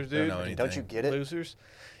 losers, dude. Don't dude. know anything. Don't you get it? Losers.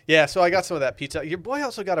 Yeah, so I got some of that pizza. Your boy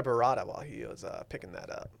also got a burrata while he was picking that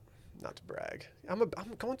up. Not to brag. I'm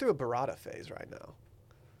going through a burrata phase right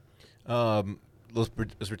now. Let's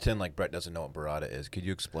pretend like Brett doesn't know what burrata is. Could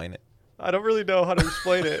you explain it? I don't really know how to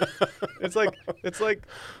explain it.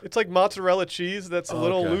 It's like mozzarella cheese that's a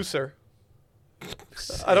little Okay. looser.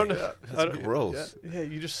 I don't know. That's gross. Yeah,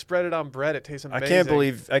 you just spread it on bread. It tastes I amazing.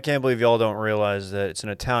 can't believe y'all don't realize that it's an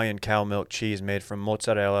Italian cow milk cheese made from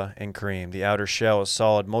mozzarella and cream. The outer shell is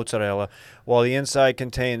solid mozzarella, while the inside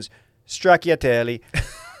contains stracciatelli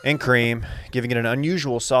and cream, giving it an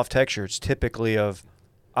unusual soft texture. It's typically of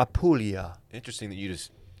Apulia. Interesting that you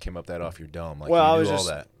just came up that off your dome. Like well, you I knew was all just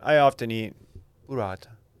that. I often eat burrata.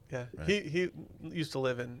 Yeah, Right. he used to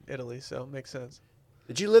live in Italy, so it makes sense.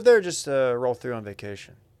 Did you live there or just roll through on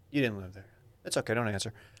vacation? You didn't live there. It's okay. Don't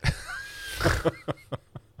answer.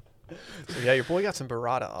 So yeah, your boy got some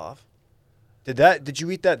burrata off. Did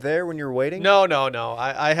you eat that there when you were waiting? No.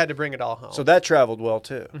 I had to bring it all home. So that traveled well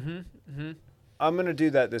too. Mm-hmm. I'm gonna do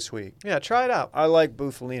that this week. Yeah, try it out. I like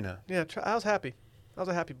Bufalina. Yeah, I was happy. I was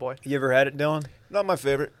a happy boy. You ever had it, Dylan? Not my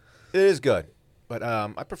favorite. It is good, but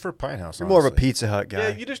I prefer Pine House. You're more of a honestly. Pizza Hut guy.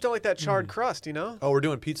 Yeah, you just don't like that charred crust, you know? Oh, we're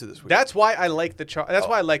doing pizza this week. That's why I like the char. That's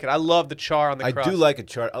why I like it. I love the char on the I crust. do like a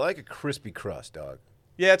chart. I like a crispy crust, dog.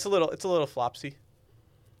 Yeah, it's a little flopsy.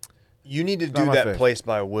 You need to Not do my that favorite. place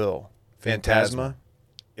by Will. Phantasma.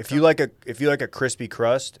 If you like a crispy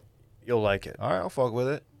crust, you'll like it. All right, I'll fuck with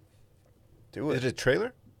it. Do Is it a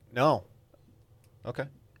trailer? No. Okay.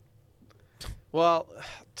 Well,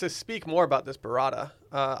 to speak more about this burrata,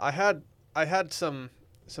 I had I had some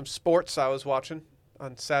sports I was watching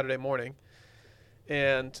on Saturday morning,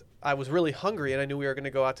 and I was really hungry, and I knew we were going to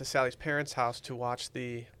go out to Sally's parents' house to watch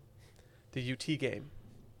the UT game.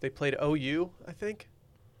 They played OU, I think.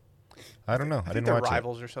 I don't know. I think didn't they're watch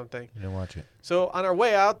rivals or something. it. I didn't watch it. So on our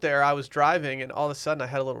way out there, I was driving, and all of a sudden I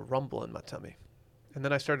had a little rumble in my tummy. And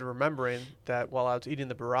then I started remembering that while I was eating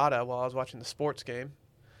the burrata, while I was watching the sports game,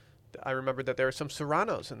 I remembered that there were some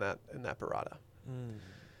Serranos in that burrata.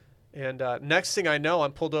 And next thing I know,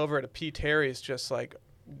 I'm pulled over at a P. Terry's just like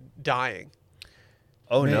dying.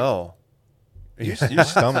 Oh, Man. no. Your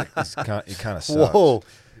stomach, it kind of sucks. Whoa.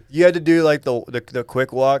 You had to do like the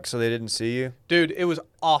quick walk so they didn't see you? Dude, it was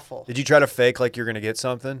awful. Did you try to fake like you're going to get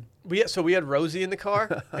something? So we had Rosie in the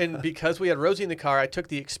car, and because we had Rosie in the car, I took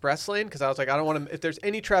the express lane because I was like, I don't want to. If there's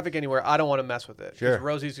any traffic anywhere, I don't want to mess with it. Sure. Because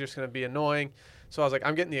Rosie's just going to be annoying. So I was like,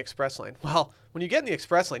 I'm getting the express lane. Well, when you get in the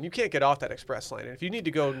express lane, you can't get off that express lane. And if you need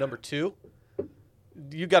to go number 2,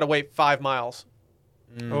 you got to wait 5 miles.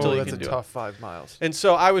 Oh, you that's can a do it. tough 5 miles. And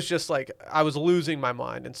so I was just like, I was losing my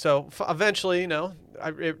mind. And so eventually,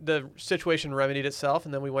 the situation remedied itself,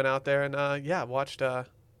 and then we went out there and watched the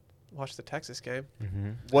Texas game. Mm-hmm.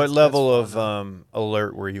 What That's level fun, of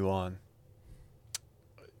alert were you on?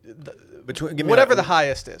 Give me Whatever the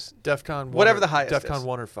highest is. DEFCON 1 Whatever or, the highest DEFCON is.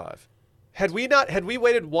 1 or 5. Had we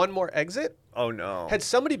waited one more exit, Oh, no. had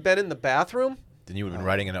somebody been in the bathroom, Then you would have been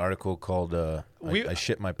writing an article called I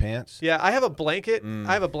Shit My Pants. yeah, I have a blanket. Mm.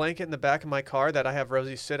 I have a blanket in the back of my car that I have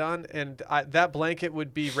Rosie sit on, and that blanket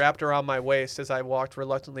would be wrapped around my waist as I walked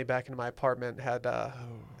reluctantly back into my apartment had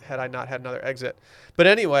I not had another exit. But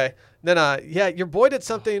anyway, then your boy did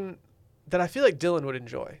something that I feel like Dylan would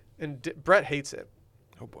enjoy, and Brett hates it.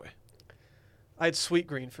 Oh, boy. I had sweet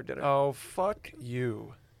green for dinner. Oh, fuck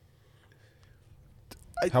you.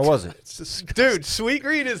 How was it? It's disgusting. Dude, sweet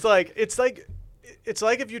green is like it's like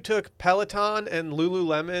if you took Peloton and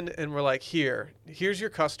Lululemon and were like, here's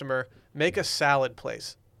your customer, make a salad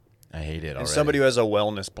place. I hate it already. And somebody who has a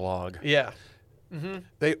wellness blog. Yeah. Mm-hmm.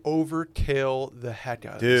 They overkill the heck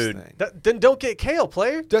out of Dude. this thing. Then don't get kale,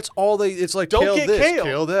 player. That's all they. It's like Don't kale get this,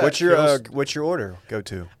 kale. that. What's your order go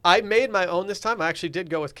to? I made my own this time. I actually did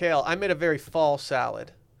go with kale. I made a very fall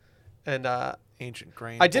salad, and Ancient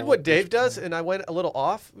grain. I did bowl, what Dave fish does, bowl. and I went a little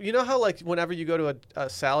off. You know how like whenever you go to a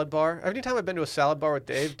salad bar, every time I've been to a salad bar with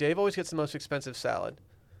Dave always gets the most expensive salad.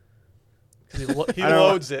 'Cause he I don't-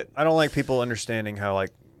 loads it. I don't like people understanding how like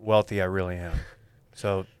wealthy I really am.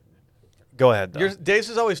 So go ahead, though. Dave's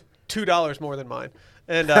is always $2 more than mine,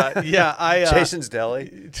 and Jason's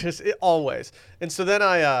Deli. just always. And so then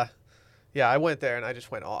I went there and I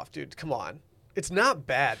just went off, dude. Come on, it's not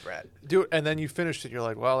bad, Brett. Dude, and then you finished it. You're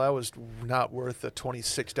like, well, that was not worth the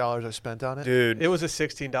 $26 I spent on it. Dude, It was a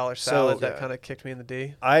 $16 salad that yeah. kind of kicked me in the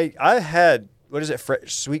D. I had, what is it,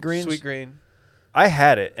 sweet greens? Sweet green. I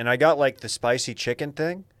had it, and I got like the spicy chicken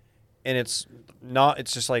thing, and it's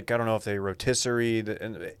just like, I don't know if they rotisserie,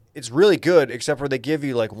 and it's really good, except for they give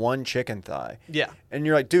you like one chicken thigh. Yeah. And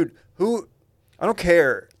you're like, dude, I don't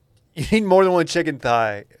care. You need more than one chicken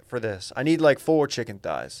thigh for this. I need like 4 chicken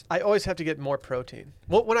thighs. I always have to get more protein.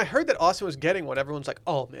 Well, when I heard that Austin was getting one, everyone's like,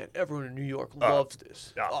 "Oh man, everyone in New York loves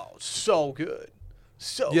this. Oh, so good,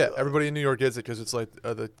 so Yeah, good." everybody in New York gets it because it's like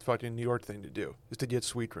the fucking New York thing to do is to get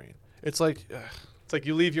sweet green. It's like, It's like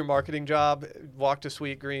you leave your marketing job, walk to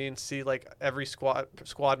Sweet Green, see like every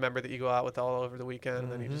squad member that you go out with all over the weekend,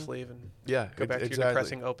 and then you just leave and yeah, go back to exactly. your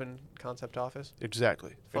depressing open concept office.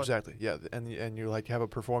 Exactly. Fun. Exactly. Yeah, and you like have a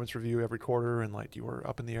performance review every quarter, and like you were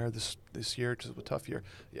up in the air this year because it was a tough year.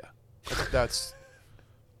 Yeah,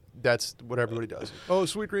 that's what everybody does. Oh,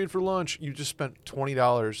 sweet green for lunch. You just spent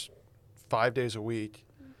 $20 5 days a week.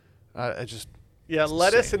 I just Yeah, It's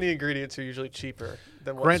lettuce insane. and the ingredients are usually cheaper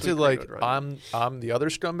than what granted Sweet Green like would run. I'm the other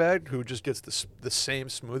scumbag who just gets the same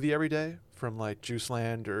smoothie every day from like Juice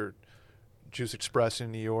Land or Juice Express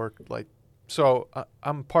in New York. Like, so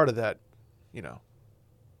I'm part of that,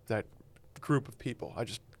 that group of people. I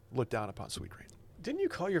just look down upon sweet green. Didn't you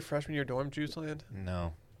call your freshman year dorm Juice Land?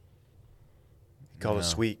 No. Called No. it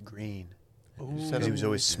sweet green. Said Because he it- was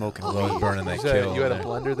always smoking Load weed. burning that You had, kill. you had a man.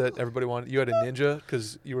 blender that everybody wanted. You had a Ninja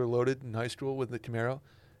because you were loaded in high school with the Camaro,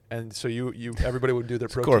 and so everybody would do their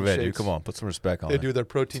It's protein Corvette, shakes. dude. Come on, put some respect on They it. do their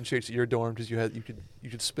protein shakes at your dorm because you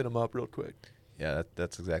could spin them up real quick. Yeah,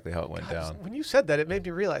 that's exactly how it went down. When you said that, it made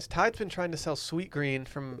me realize Tyde's been trying to sell Sweet Green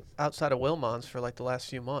from outside of Wilmons for like the last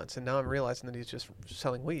few months, and now I'm realizing that he's just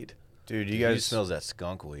selling weed. Dude, Dude, you he guys. smells that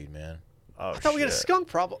skunk weed, man. Oh, I thought we had a shit. skunk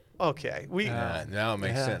problem. Okay, Now it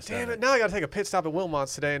makes Yeah. sense. Damn doesn't it! Now I got to take a pit stop at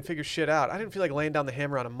Wilmons today and figure shit out. I didn't feel like laying down the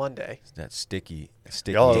hammer on a Monday. It's that sticky.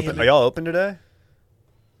 Y'all Damn open? it. Are y'all open today?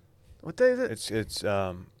 What day is it? It's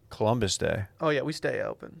Columbus Day. Oh yeah, we stay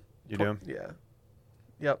open. You do? Yeah.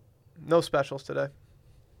 Yep. No specials today.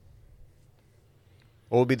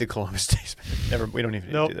 What would be the Columbus Day? Never. We don't even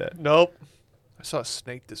need Nope. to do that. Nope. I saw a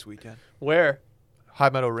snake this weekend. Where? High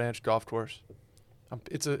Meadow Ranch golf course. I'm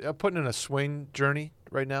putting in a swing journey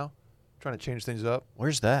right now, trying to change things up.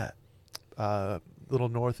 Where's that? A little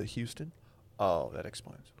north of Houston. Oh, that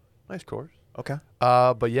explains. Nice course. Okay.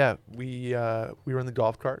 But yeah, we were in the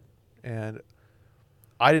golf cart, and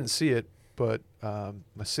I didn't see it, but my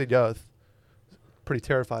Sidyuth pretty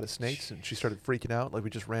terrified of snakes, and she started freaking out like we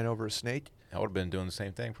just ran over a snake. I would have been doing the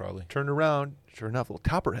same thing probably. Turned around, sure enough, a little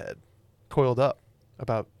copperhead coiled up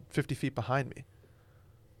about 50 feet behind me.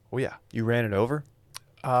 Oh yeah, You ran it over?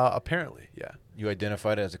 apparently, yeah, You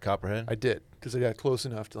identified it as a copperhead? I did because I got close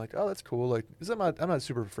enough to like, oh, that's cool. Like, 'cause I'm not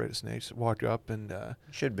super afraid of snakes. Walked up and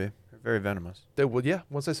Should be. They're very venomous. they would, yeah.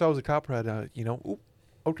 Once I saw it was a copperhead, oop,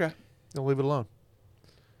 okay, I'll leave it alone.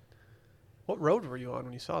 What road were you on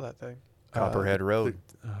when you saw that thing? Copperhead Road.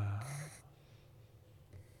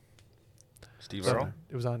 Steve So Earle?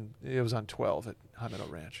 it was on 12 at High Meadow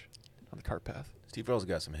Ranch on the cart path. Steve Earle's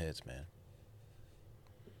got some hits, man.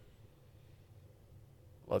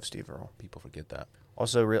 Love Steve Earle. People forget that.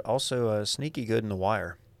 Also, sneaky good in The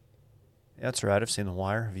Wire. Yeah, that's right. I've seen The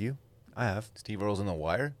Wire. Have you? I have. Steve Earle's in The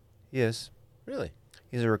Wire? He is. Really?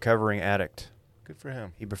 He's a recovering addict. Good for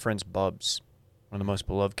him. He befriends Bubs, one of the most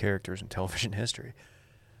beloved characters in television history.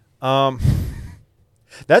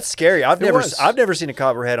 That's scary. I've never seen a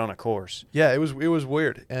copperhead on a course. Yeah, it was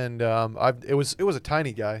weird, and it was a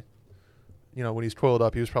tiny guy. You know, when he's coiled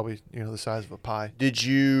up, he was probably the size of a pie. Did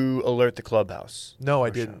you alert the clubhouse? No, I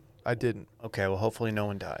Or didn't. I didn't. Okay, well, hopefully no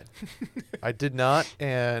one died. I did not,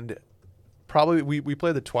 and probably we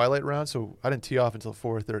played the twilight round, so I didn't tee off until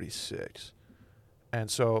 4:36,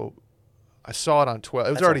 and so I saw it on 12. It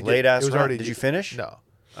was That's a already late-ass It was round. already. Did you finish? No.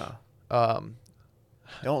 Oh.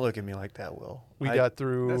 Don't look at me like that, Will. We got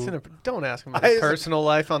through. Don't ask him about his personal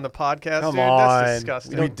life on the podcast, Come dude. on. That's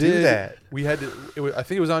disgusting. We don't do that. We had to. I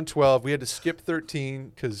think it was on 12. We had to skip 13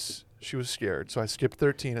 because she was scared. So I skipped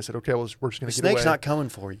 13. I said, "Okay, well, we're just The gonna get away." snake's not coming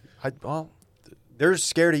for you. Well, They're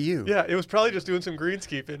scared of you. Yeah, it was probably just doing some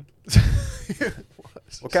greenskeeping.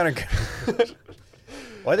 What kind of...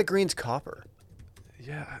 Why the green's copper?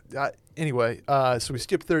 yeah. Anyway, so we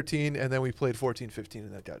skipped 13, and then we played 14, 15,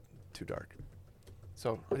 and that got too dark.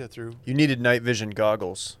 So I got through. You needed night vision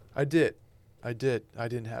goggles. I did. I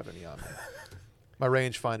didn't have any on me. My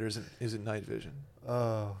rangefinder isn't night vision.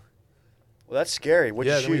 Oh. Well, that's scary.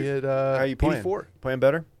 What'd yeah, you then we shoot? hit How are you playing? 84. Playing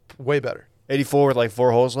better? Way better. 84 with like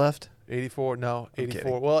 4 holes left? 84. No, I'm 84.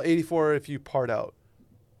 kidding. Well, 84 if you part out.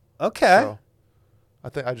 Okay. So I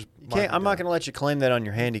think I just. You can't, I'm not going to let you claim that on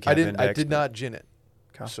your handicap I didn't. index. I did but- not gin it.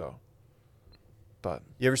 Okay. So. But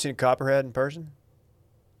You ever seen a copperhead in person?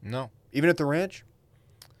 No. Even at the ranch?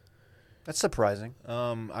 That's surprising.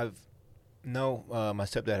 My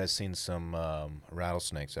stepdad has seen some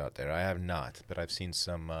rattlesnakes out there. I have not, but I've seen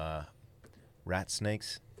some rat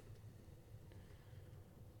snakes.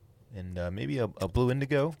 And maybe a blue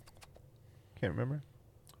indigo. Can't remember.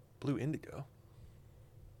 Blue Indigo.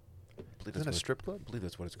 I believe Isn't that a what strip club? I believe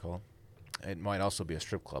that's what it's called. It might also be a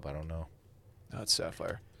strip club. I don't know. No, it's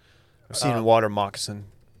Sapphire. I've seen water moccasin.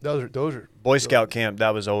 Those are Boy Scout camp,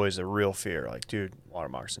 that was always a real fear. Like, dude, water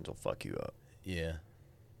moccasins will fuck you up. Yeah.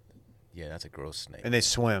 Yeah, that's a gross snake. And they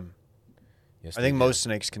swim. Yes, I they think do. most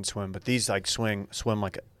snakes can swim, but these like swim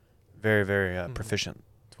like a very, very Mhm. proficient.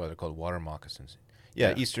 That's why they're called water moccasins. Yeah,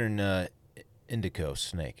 Yeah. Eastern indigo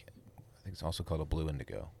snake. I think it's also called a blue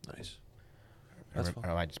indigo. nice. I That's remember-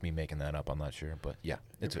 or might just be making that up. I'm not sure, but yeah,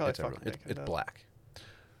 it's probably it's fucking making it it's up. black.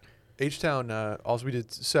 H-Town, also we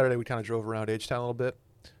did Saturday, we kind of drove around H-Town a little bit.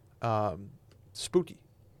 Spooky.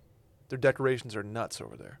 Their decorations are nuts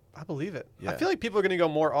over there. I believe it. I Yeah. feel like people are going to go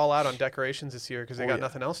more all out on decorations this year because they Oh, got yeah.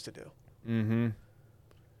 nothing else to do. Mm-hmm.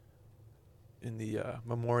 In the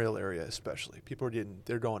Memorial area especially.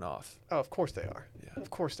 They're going off. Oh, of course they are. Yeah. Of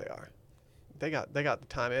course they are. They got the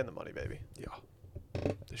time and the money, baby.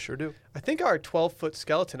 Yeah. They sure do. I think our 12-foot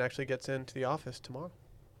skeleton actually gets into the office tomorrow.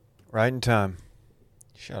 Right in time.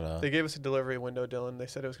 Shut up. They gave us a delivery window, Dylan. They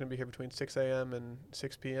said it was going to be here between 6 a.m. and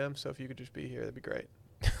 6 p.m. So if you could just be here, that'd be great.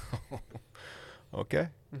 Okay,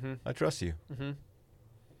 Mm-hmm. I trust you. Mm-hmm.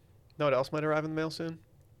 Know what else might arrive in the mail soon?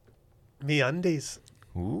 MeUndies.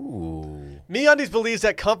 Ooh. MeUndies believes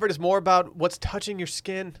that comfort is more about what's touching your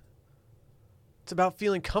skin. It's about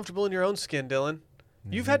feeling comfortable in your own skin, Dylan.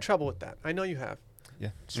 You've had trouble with that. I know you have. Yeah.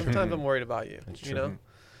 Sometimes I'm worried about you. That's You true. know?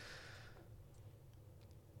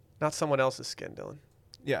 Not someone else's skin, Dylan.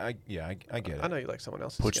 Yeah, I get it. I know you like someone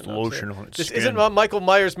else's Puts skin the on, lotion too. on its This skin. isn't a Michael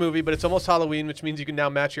Myers movie, but it's almost Halloween, which means you can now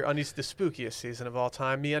match your undies to the spookiest season of all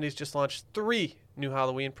time. MeUndies just launched 3 new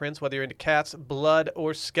Halloween prints. Whether you're into cats, blood,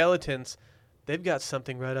 or skeletons, they've got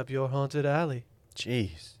something right up your haunted alley.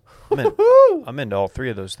 Jeez. I'm into all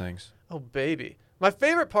 3 of those things. Oh, baby. My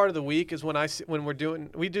favorite part of the week is when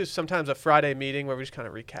we do sometimes a Friday meeting where we just kind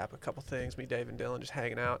of recap a couple things, me, Dave, and Dylan just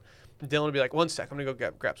hanging out. And Dylan will be like, 1 sec, I'm going to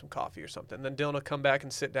go grab some coffee or something. And then Dylan will come back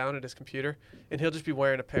and sit down at his computer, and he'll just be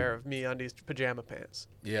wearing a pair of MeUndies pajama pants.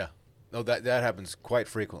 Yeah. No, that happens quite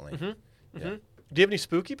frequently. Mhm. Yeah. Do you have any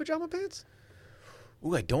spooky pajama pants?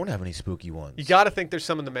 Ooh, I don't have any spooky ones. You got to think there's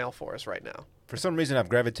some in the mail for us right now. For some reason, I've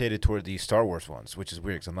gravitated toward the Star Wars ones, which is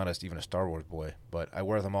weird because I'm not even a Star Wars boy, but I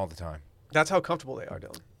wear them all the time. That's how comfortable they are,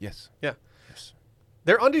 Dylan. Yes. Yeah. Yes.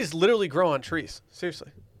 Their undies literally grow on trees.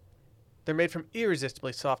 Seriously. They're made from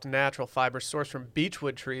irresistibly soft natural fibers sourced from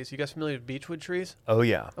beechwood trees. You guys familiar with beechwood trees? Oh,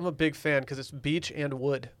 yeah. I'm a big fan because it's beech and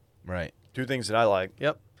wood. Right. 2 things that I like.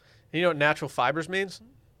 Yep. And you know what natural fibers means?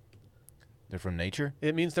 They're from nature?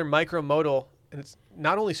 It means they're micromodal, and it's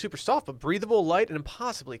not only super soft, but breathable, light, and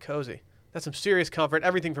impossibly cozy. That's some serious comfort.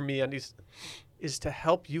 Everything from MeUndies is to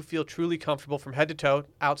help you feel truly comfortable from head to toe,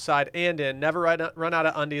 outside and in. Never run out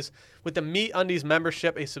of undies. With the MeUndies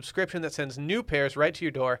membership, a subscription that sends new pairs right to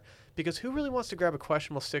your door. Because who really wants to grab a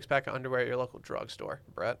questionable 6-pack of underwear at your local drugstore,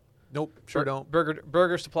 Brett? Nope, sure don't.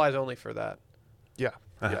 Burger supplies only for that. Yeah,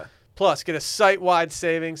 Uh-huh. yeah. Plus, get a site-wide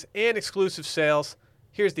savings and exclusive sales.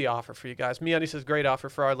 Here's the offer for you guys. MeUndies has a great offer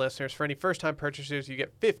for our listeners. For any first-time purchasers, you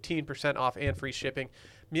get 15% off and free shipping.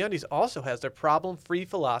 MeUndies also has their problem-free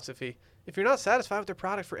philosophy. If you're not satisfied with their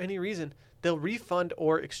product for any reason, they'll refund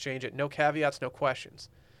or exchange it. No caveats, no questions.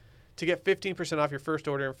 To get 15% off your first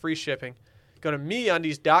order and free shipping, go to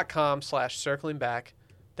MeUndies.com/circlingback.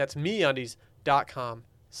 That's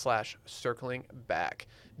MeUndies.com/circlingback.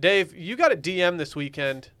 Dave, you got a DM this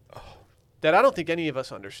weekend that I don't think any of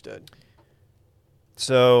us understood.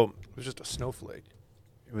 So It was just a snowflake.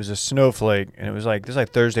 it was a snowflake, and it was like, this is like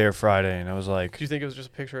Thursday or Friday, and I was like, Do you think it was just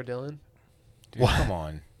a picture of Dylan? Dude, come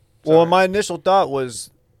on. well, Sorry. my initial thought was,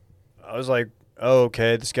 I was like, oh,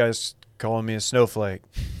 okay, this guy's calling me a snowflake.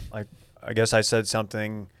 Like, I guess I said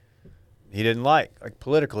something he didn't like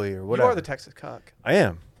politically or whatever. You are the Texas cock. I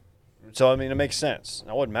am. So, I mean, it makes sense.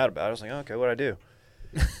 I wasn't mad about it. I was like, okay, what'd I do?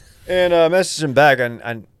 And I messaged him back, and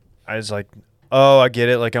I was like, oh, I get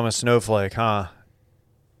it. Like, I'm a snowflake, huh?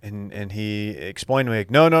 And he explained to me,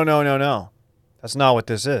 like, no. That's not what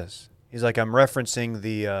this is. He's like, I'm referencing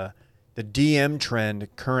the DM trend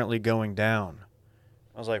currently going down.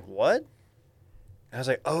 I was like, what? And I was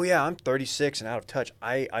like, oh, yeah, I'm 36 and out of touch.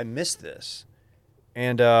 I missed this.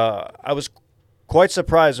 And I was quite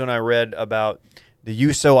surprised when I read about the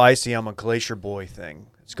 "You So Icy, I'm a Glacier Boy" thing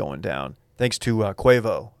that's going down, thanks to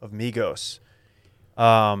Quavo of Migos.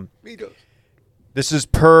 This is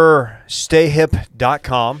per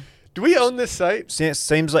stayhip.com. Do we own this site?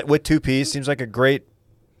 Seems like, with 2 P's, seems like a great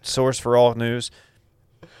source for all news.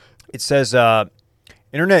 It says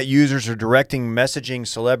internet users are directing messaging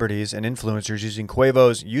celebrities and influencers using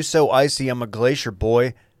Quavo's "You So Icy, I'm a Glacier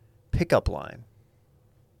Boy" pickup line.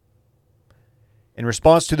 In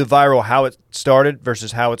response to the viral "how it started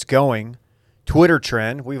versus how it's going" Twitter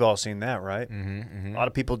trend, we've all seen that, right? A lot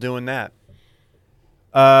of people doing that.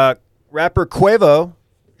 Rapper Quavo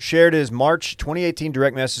shared his March 2018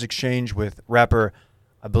 direct message exchange with rapper,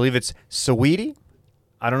 I believe it's Saweetie.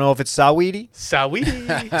 I don't know if it's Saweetie.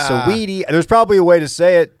 Saweetie. Saweetie. There's probably a way to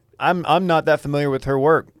say it. I'm not that familiar with her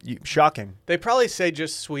work. Shocking. They probably say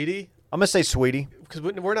just sweetie I'm gonna say Sweetie. because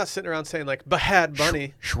we're not sitting around saying like Bahad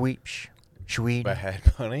Bunny. Sweet. Bad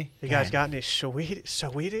bunny? You guys got any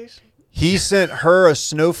sweeties? He sent her a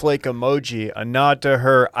snowflake emoji, a nod to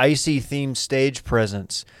her icy themed stage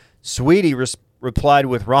presence. Sweetie replied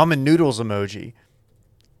with ramen noodles emoji.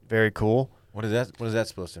 Very cool. What is that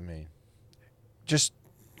supposed to mean? Just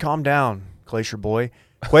calm down, Glacier Boy.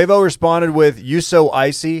 Quavo responded with "You So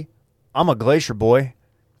Icy, I'm a Glacier Boy,"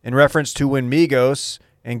 in reference to when Migos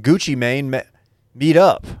and Gucci Mane meet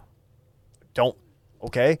up.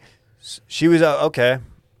 Okay. She was okay.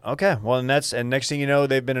 Well, and next thing you know,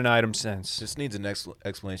 they've been an item since. This needs an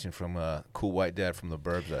explanation from Cool White Dad from the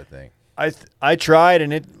Burbs, I think. I tried,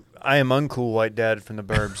 and I am uncool white dad from the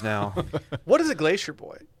Burbs now. What is a glacier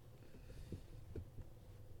boy?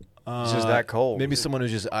 It's just that cold. Maybe someone who's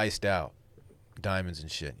just iced out. Diamonds and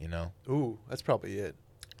shit, you know? Ooh, that's probably it.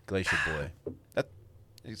 Glacier Boy.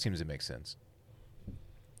 It seems to make sense.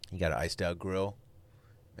 You got an iced out grill,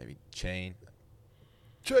 maybe chain.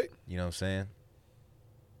 You know what I'm saying?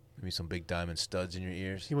 Maybe some big diamond studs in your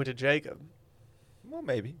ears. He went to Jacob. Well,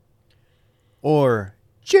 maybe. Or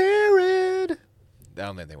Jared. I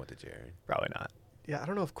don't think they went to Jared. Probably not. Yeah, I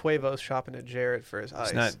don't know if Quavo's shopping at Jarrett for his ice.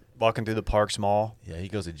 He's not walking through the Parks Mall. Yeah, he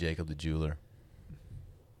goes to Jacob the jeweler.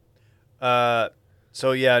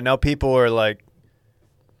 So yeah, now people are like,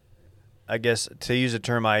 I guess to use a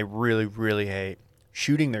term I really, really hate,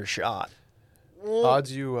 shooting their shot.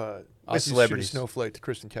 Odds you shoot a celebrities. snowflake to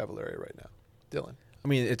Kristen Cavallari right now, Dylan. I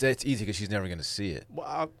mean, it's easy because she's never going to see it.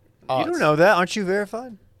 Well, You don't know that, aren't you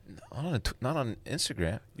verified? Not on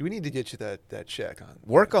Instagram. We need to get you that check on.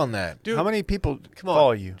 Work on that. dude, How many people come on.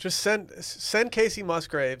 follow you? Just send Casey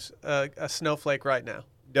Musgraves a snowflake right now.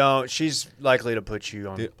 Don't. She's likely to put you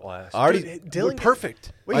on Dude, blast. I already, Dude, We're Dylan,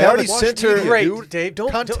 perfect. We I have already a- sent her. Great, dude. Dave. Don't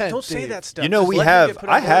Content, say Dave. that stuff. You know, Just we let him have- get put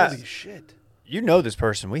I on have- blast. Holy shit. You know this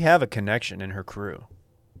person. We have a connection in her crew.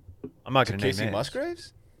 I'm not To going to name Casey names.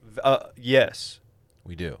 Musgraves? Yes,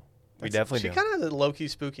 We do. we definitely She do. kind of has a low-key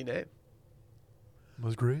spooky name.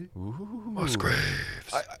 Musgrave.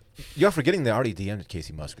 Y'all forgetting they already DM'd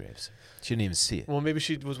Casey Musgraves. She didn't even see it. Well, maybe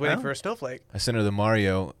she was waiting Well. for a snowflake. I sent her the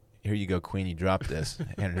Mario. Here you go, Queen. You dropped this.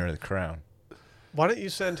 Handed her the crown. Why don't you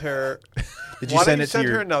send her? Did you why send don't you it to send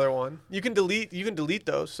your? her another one? You can delete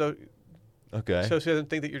those, so Okay. she doesn't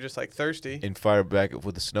think that you're just like thirsty. And fire back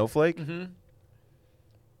with a snowflake. Mm-hmm.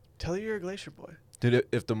 Tell her you're a glacier boy. Dude,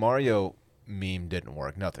 if the Mario meme didn't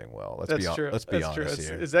work, nothing will. Let's That's be true. Let's be That's true. honest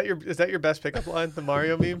here. Is that your best pickup line? The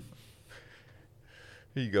Mario meme.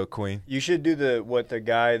 Here you go, Queen. You should do what the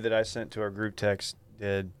guy that I sent to our group text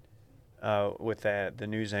did with the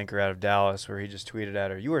news anchor out of Dallas, where he just tweeted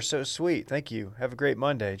at her, "You are so sweet. Thank you. Have a great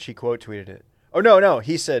Monday." And she quote tweeted it. Oh no,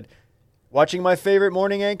 he said, "Watching my favorite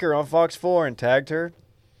morning anchor on Fox 4," and tagged her.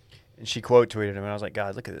 And she quote tweeted him, and I was like,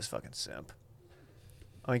 "God, look at this fucking simp."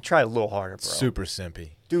 I mean, try a little harder, bro. Super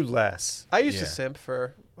simpy. Do less. I used to Yeah. simp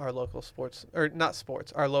for our local sports, or not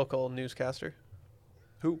sports, our local newscaster.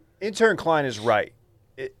 Who? Intern Klein is right.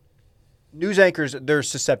 News anchors, they're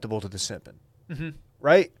susceptible to the simping,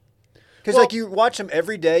 right? Because Well- like you watch them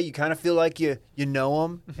every day, you kind of feel like you know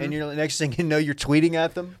them, and you're next thing you know, you're tweeting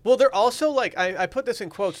at them. Well, they're also like I put this in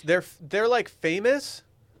quotes. They're like famous,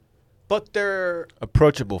 but they're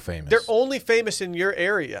Approachable famous. only famous in your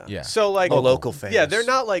area. Yeah. So like Oh, local famous. Yeah, they're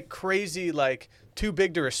not like crazy like too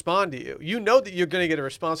big to respond to you. You know that you're going to get a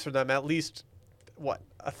response from them at least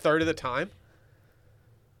a third of the time.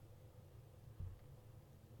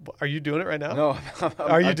 Are you doing it right now? No.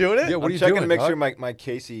 Are you doing it? Yeah, what I'm are you checking doing, to make Doc? sure my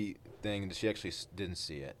Casey thing, she actually didn't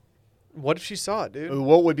see it. What if she saw it, dude?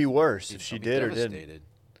 What would be worse if I'd she be did or didn't? devastated.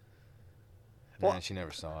 Well, Nah, she never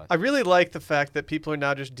saw it. I really like the fact that people are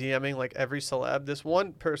now just DMing like every celeb. This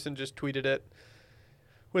one person just tweeted it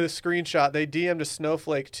with a screenshot. They DM'd a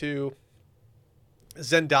snowflake to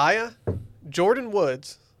Zendaya, Jordan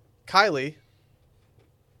Woods, Kylie,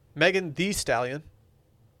 Megan Thee Stallion,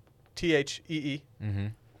 Thee. Mm-hmm.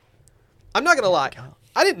 I'm not gonna lie,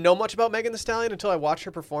 I didn't know much about Megan Thee Stallion until I watched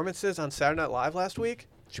her performances on Saturday Night Live last week.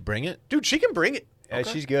 Did you bring it? Dude, she can bring it. Yeah,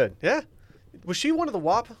 Okay. she's good. Yeah, was she one of the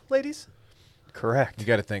WAP ladies? Correct. You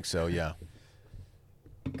got to think so, yeah.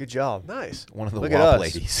 Good job. Nice. One of the Look at WAP us.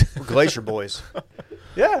 ladies. We're Glacier Boys.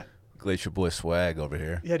 Yeah. Glacier Boy swag over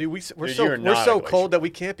here. Yeah, dude, we're Dude, so you're we're not so a glacier cold that we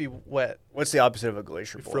can't be wet. What's the opposite of a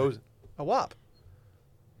glacier You're boy? frozen. A WAP.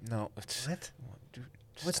 No. It's, What? Dude,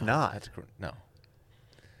 What's stop. not? That's no.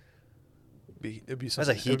 It'd be That's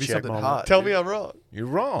something, a heat it'd be check something moment. hot. Tell dude. me I'm wrong. You're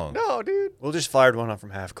wrong. No, dude. We'll just fired one up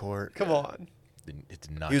from half court. Come on. It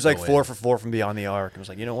did not He was like go 4 in. for 4 from beyond the arc, and was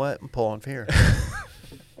like, you know what? I'm pulling here.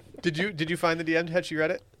 Did you find the DM? Had she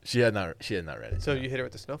read it? She had not read it. So you hit her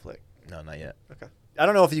with the snowflake. No, not yet. Okay. I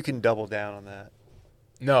don't know if you can double down on that.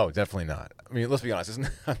 No, definitely not. I mean, let's be honest.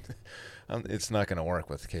 It's not going to work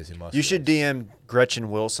with Casey Musgraves. You should DM Gretchen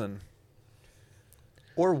Wilson.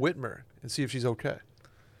 Or Whitmer and see if she's okay.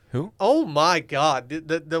 Who? Oh my God,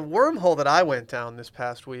 the wormhole that I went down this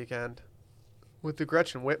past weekend with the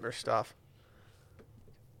Gretchen Whitmer stuff.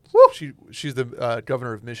 She's the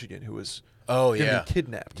governor of Michigan who was Oh, gonna yeah. be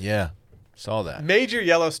kidnapped. Yeah. Saw that. Major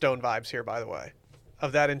Yellowstone vibes here, by the way,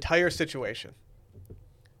 of that entire situation.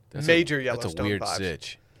 That's Major That's Yellowstone a weird vibes.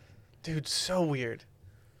 sitch. Dude, so weird.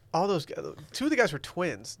 All those guys, two of the guys were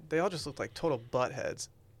twins. They all just looked like total buttheads.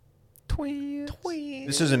 Twins. Twins.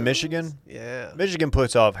 This is in Michigan? Yeah. Michigan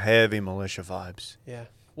puts off heavy militia vibes. Yeah.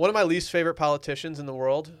 One of my least favorite politicians in the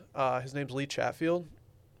world, his name's Lee Chatfield.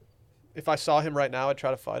 If I saw him right now, I'd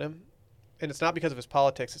try to fight him. And it's not because of his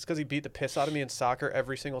politics. It's because he beat the piss out of me in soccer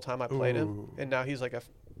every single time I played him. Ooh. And now he's like a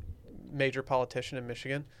major politician in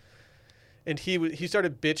Michigan. And he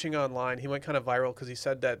started bitching online. He went kind of viral because he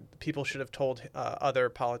said that people should have told other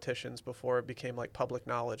politicians before it became like public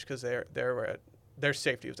knowledge because their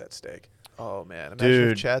safety was at stake. Oh man, imagine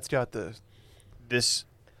Dude. if Chad's got the This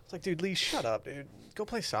It's like, dude, Lee, shut up, dude. Go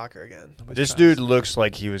play soccer again. This dude looks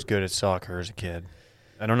like he was good at soccer as a kid.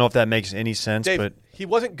 I don't know if that makes any sense, Dave, but he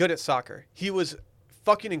wasn't good at soccer. He was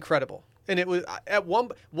fucking incredible. And it was at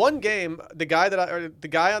one game, the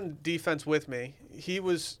guy on defense with me, he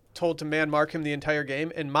was told to man mark him the entire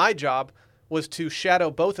game, and my job was to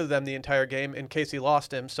shadow both of them the entire game in case he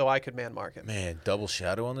lost him, so I could man mark him. Man, double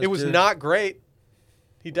shadow on this. It was dude? not great.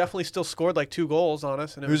 He definitely still scored like 2 goals on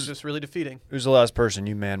us, and it was just really defeating. who's the last person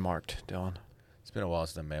you man marked, Dylan? It's been a while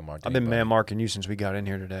since I man marked. I've been man marking you since we got in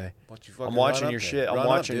here today. I'm watching your shit. I'm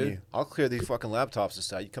watching you. I'll clear these fucking laptops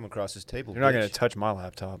aside. You come across this table. You're not bitch. going to touch my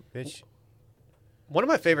laptop. Bitch. One of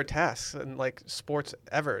my favorite tasks in like sports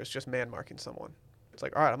ever is just man marking someone. It's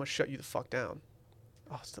like, all right, I'm gonna shut you the fuck down.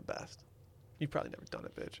 Oh, it's the best. You've probably never done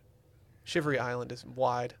it, bitch. Shivery Island is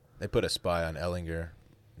wide. They put a spy on Ellinger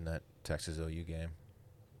in that Texas OU game.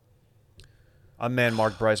 I man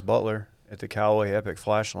marked Bryce Butler at the Callaway Epic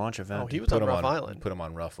Flash launch event. Oh, he was on Rough Island. Put him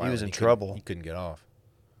on Rough He Island. was in couldn't- trouble. He couldn't get off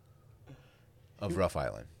of Rough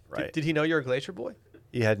Island. Right. Did he know you're a Glacier boy?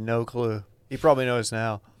 He had no clue. He probably knows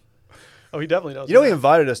now. Oh, he definitely knows. You know, he that.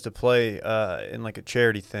 invited us to play in like a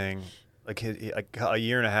charity thing, like a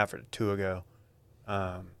year and a half or 2 ago.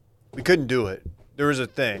 We couldn't do it. There was a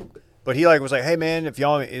thing, but he was like, "Hey man, if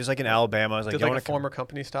y'all," it was like in Alabama. I was like, Did "You like a wanna come?" former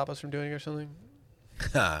company stop us from doing it or something?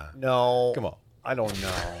 No, Come on. I don't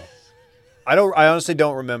know. I honestly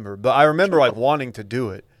don't remember, but I remember like wanting to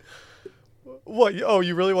do it. What? Oh,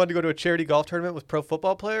 you really wanted to go to a charity golf tournament with pro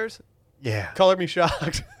football players? Yeah, Color me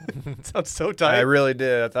shocked. Sounds so tight. I really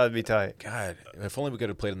did. I thought it'd be tight. God, if only we could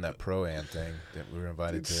have played in that Pro-Am thing that we were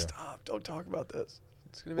invited Dude, to. stop! Don't talk about this.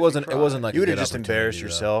 It's gonna It make me wasn't. It cry. wasn't like You a would have good just embarrassed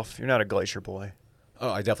opportunity, though. yourself. You're not a Glacier boy.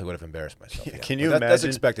 Oh, I definitely would have embarrassed myself. Yeah, Yeah. can But you That's imagine?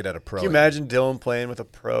 expected at a pro. Can you imagine Dylan playing with a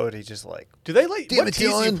pro and he just like, Do they like Damn what it,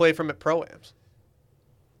 teams do you Dylan. play from at pro-ams?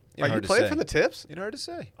 It's Are hard you to playing say. from the tips? It's hard to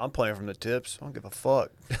say. I'm playing from the tips. I don't give a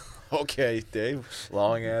fuck. Okay, Dave,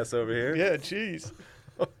 long ass over here. Yeah, jeez.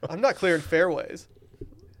 I'm not clearing fairways.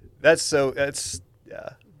 That's yeah.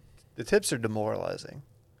 The tips are demoralizing.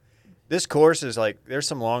 This course is like there's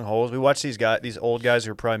some long holes. We watch these old guys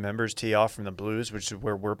who are probably members tee off from the Blues, which is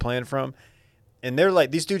where we're playing from, and they're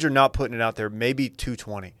like these dudes are not putting it out there. Maybe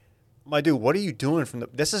 220. My dude, what are you doing from the?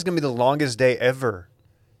 This is gonna be the longest day ever.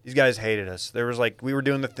 These guys hated us. There was like we were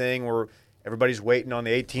doing the thing where everybody's waiting on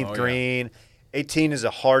the 18th Oh, yeah. green. 18 is a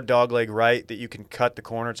hard dog leg right that you can cut the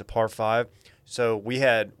corner. It's a par 5. So we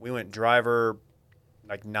went driver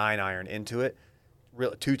like 9-iron into it,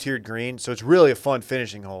 real 2-tiered green. So it's really a fun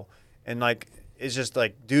finishing hole. And like it's just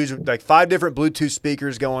like dudes with like 5 different Bluetooth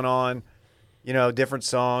speakers going on, different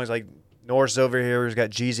songs. Like Norris over here has got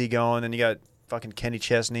Jeezy going, and you got fucking Kenny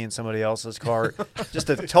Chesney in somebody else's car. Just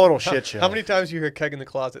a total shit show. How many times you hear Keg in the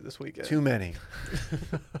Closet this weekend? Too many.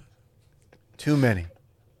 Too many.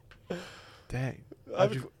 Dang.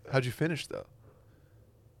 How'd you finish though?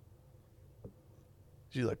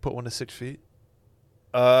 Did you like put one to 6 feet?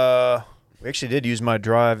 We actually did use my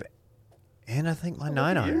drive, and I think my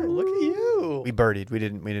 9-iron. Look at you. We birdied. We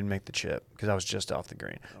didn't make the chip because I was just off the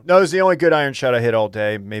green. No, it was the only good iron shot I hit all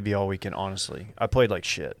day, maybe all weekend. Honestly, I played like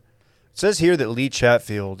shit. It says here that Lee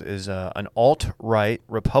Chatfield is an alt-right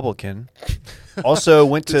Republican. Also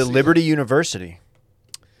went to Liberty University.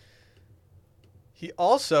 He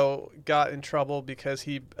also got in trouble because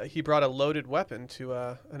he brought a loaded weapon to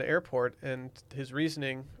an airport, and his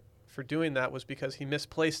reasoning for doing that was because he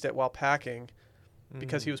misplaced it while packing,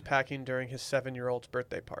 because he was packing during his 7-year-old's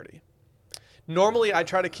birthday party. Normally, I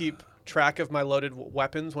try to keep track of my loaded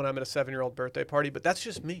weapons when I'm at a 7-year-old birthday party, but that's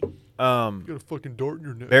just me. You got a fucking dart in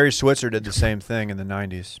your neck. Barry Switzer did the same thing in the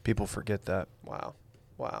 90s. People forget that. Wow.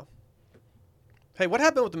 Hey, what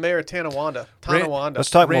happened with the mayor of Tonawanda? Tonawanda.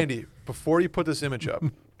 Let's talk Randy, before you put this image up,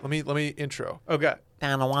 let me intro. Okay.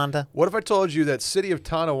 Tonawanda. What if I told you that City of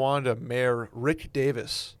Tonawanda Mayor Rick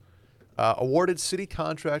Davis awarded city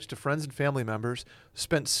contracts to friends and family members,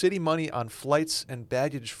 spent city money on flights and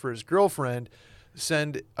baggage for his girlfriend,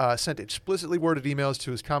 sent explicitly worded emails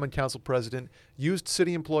to his Common Council president, used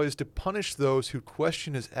city employees to punish those who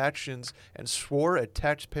question his actions, and swore at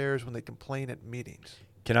taxpayers when they complain at meetings?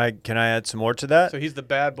 Can I add some more to that? So he's the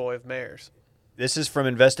bad boy of mayors. This is from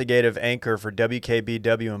investigative anchor for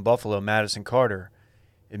WKBW in Buffalo, Madison Carter.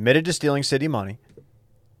 Admitted to stealing city money.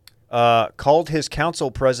 Called his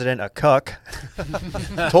council president a cuck.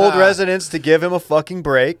 Told residents to give him a fucking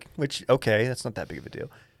break, which, okay, that's not that big of a deal.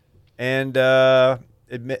 And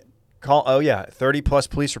 30-plus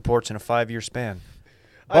police reports in a 5-year span.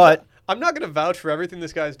 But I'm not going to vouch for everything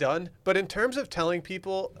this guy's done, but in terms of telling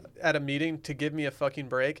people at a meeting to give me a fucking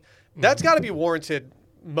break, that's got to be warranted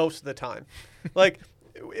most of the time. Like,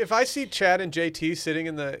 if I see Chad and JT sitting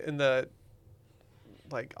in the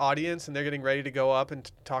like audience and they're getting ready to go up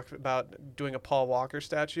and talk about doing a Paul Walker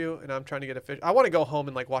statue, and I'm trying to get a fish, I want to go home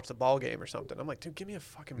and like watch the ball game or something. I'm like, dude, give me a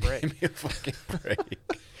fucking break. Give me a fucking break.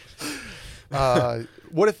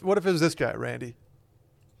 What if it was this guy, Randy?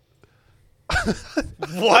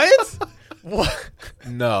 What? What?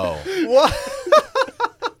 No.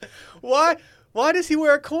 What? Why does he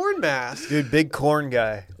wear a corn mask? Dude, big corn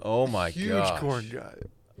guy. Oh my god. Huge corn guy.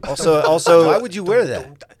 Also, Why would you wear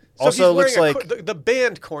that? So Also he's wearing looks like- the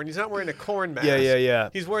band corn. He's not wearing a corn mask. Yeah.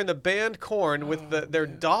 He's wearing the band corn with their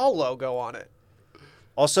doll logo on it.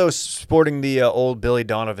 Also sporting the old Billy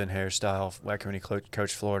Donovan hairstyle back when he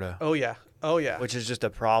coached Florida, Oh yeah. which is just a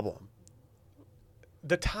problem.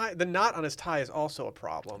 The knot on his tie is also a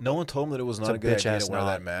problem. No one told him that it was It's not a a good idea bitch-ass to wear knot.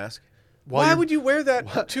 that mask. Why would you wear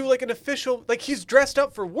that to like an official? Like he's dressed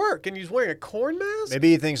up for work and he's wearing a corn mask.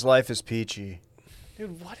 Maybe he thinks life is peachy.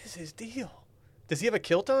 Dude, what is his deal? Does he have a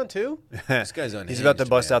kilt on too? This guy's unhinged. He's about to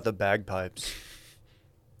bust man. out the bagpipes.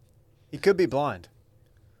 He could be blind.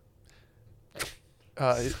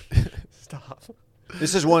 Stop.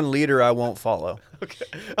 This is one leader I won't follow. Okay.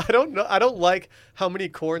 I don't know. I don't like how many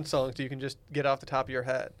corn songs you can just get off the top of your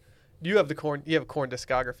head. You have corn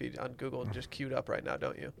discography on Google just queued up right now,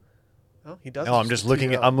 don't you? Oh, he does. No, I'm just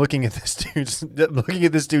looking at. I'm looking at this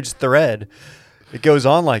dude's thread. It goes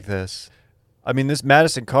on like this. I mean, this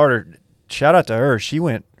Madison Carter. Shout out to her. She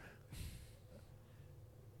went.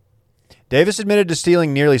 Davis admitted to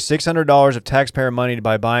stealing nearly $600 of taxpayer money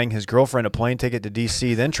by buying his girlfriend a plane ticket to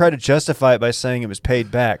D.C., then tried to justify it by saying it was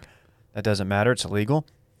paid back. That doesn't matter. It's illegal.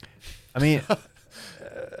 I mean,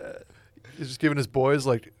 He's just giving his boys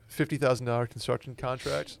like $50,000 construction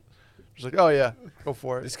contracts. Just like, oh yeah, go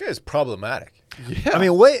for it. This guy is problematic. Yeah. I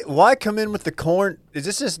mean, wait, why come in with the corn? Is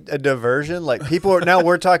this just a diversion? Like people are now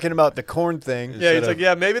we're talking about the corn thing. Yeah, it's like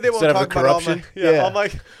maybe they won't instead of talk the about all my corruption?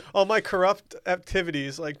 Yeah. all my corrupt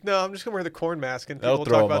activities. Like, no, I'm just gonna wear the corn mask and That'll people will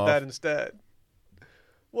throw talk him about off. that instead.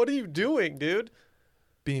 What are you doing, dude?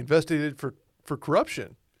 being investigated for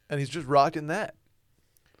corruption, and he's just rocking that.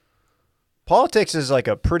 Politics is like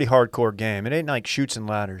a pretty hardcore game. It ain't like shoots and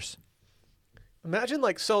ladders. Imagine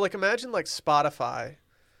Spotify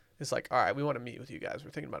is like, all right, we want to meet with you guys. We're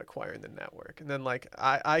thinking about acquiring the network. And then like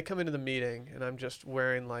I come into the meeting and I'm just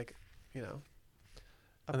wearing like,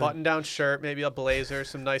 a button down shirt, maybe a blazer,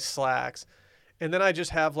 some nice slacks. And then I just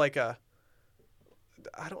have like a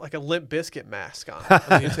Limp Biscuit mask on. And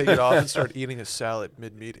then you take it off and start eating a salad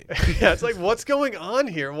mid-meeting. Yeah, it's like, what's going on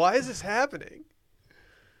here? Why is this happening?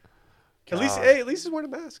 At least he's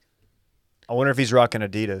wearing a mask. I wonder if he's rocking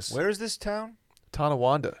Adidas. Where is this town?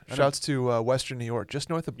 Tonawanda. Shouts to Western New York, just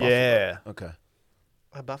north of Buffalo. Yeah. Okay.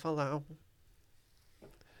 A buffalo.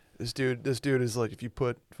 This dude is like, if you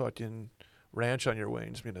put fucking ranch on your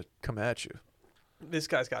wings, I'm gonna come at you. This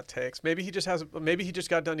guy's got ticks. Maybe he just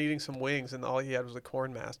got done eating some wings and all he had was a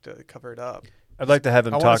corn mask to cover it up. I'd like to have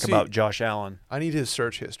him I wanna talk see- about Josh Allen. I need his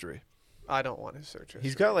search history. I don't want his search history.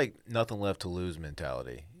 He's got like nothing left to lose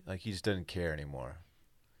mentality. Like he just doesn't care anymore.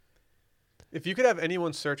 If you could have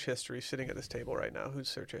anyone's search history sitting at this table right now, whose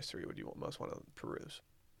search history would you most want to peruse?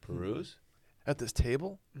 Peruse? At this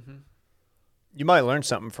table? Mm-hmm. You might learn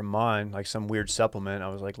something from mine, like some weird supplement I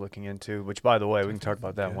was like looking into. Which, by the way, we can talk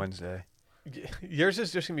about that Yeah. Wednesday. Yours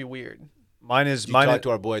is just gonna be weird. Mine is Did you mine. talk to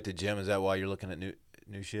our boy at the gym? Is that why you're looking at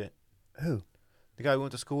new shit? Who? The guy we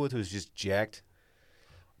went to school with who's just jacked?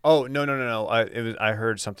 Oh no! I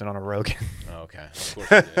heard something on a Rogan. Oh, okay. Of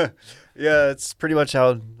course you did. Yeah, it's pretty much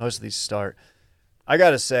how most of these start. I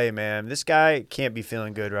gotta say, man, this guy can't be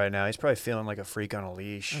feeling good right now. He's probably feeling like a freak on a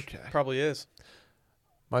leash. Okay. Probably is.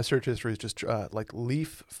 My search history is just like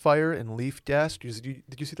leaf fire and leaf gas. Did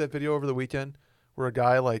you see that video over the weekend where a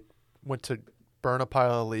guy like went to burn a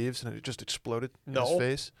pile of leaves and it just exploded in his No.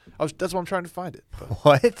 face? That's why I'm trying to find it. But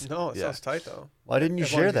What? No, it Yeah. sounds tight though. Why didn't you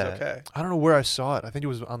As long share as he's that? Okay. I don't know where I saw it. I think it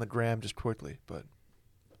was on the gram just quickly. But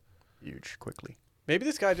Huge, quickly. Maybe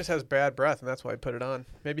this guy just has bad breath and that's why he put it on.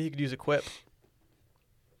 Maybe he could use a quip.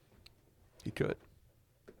 he could.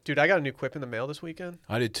 Dude, I got a new quip in the mail this weekend.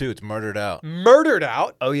 I did too. It's murdered out. Murdered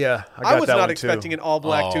out. Oh yeah, I I got was that not one, expecting too. an all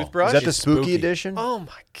black Oh. toothbrush. Is that the It's spooky spooky. edition? Oh my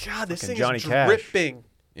god, this Fucking thing Johnny is Cash. dripping.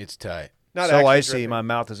 It's tight. Not so actually icy. dripping. My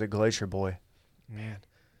mouth is a glacier boy. Man.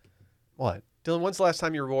 What? Dylan, when's the last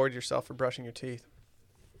time you rewarded yourself for brushing your teeth?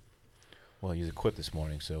 Well, you quit this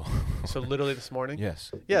morning, so So literally this morning?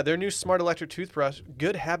 yes. Yeah, their new smart electric toothbrush.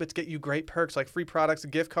 Good habits get you great perks like free products,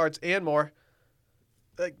 gift cards, and more.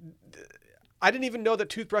 Like, I didn't even know that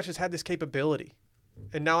toothbrushes had this capability.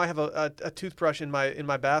 And now I have a toothbrush in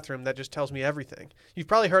my bathroom that just tells me everything. You've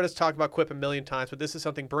probably heard us talk about Quip a million times, but this is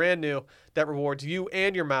something brand new that rewards you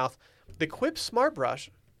and your mouth. The Quip Smart Brush,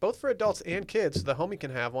 both for adults and kids, so the homie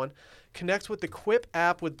can have one, connects with the Quip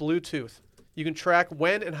app with Bluetooth. You can track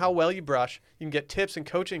when and how well you brush. You can get tips and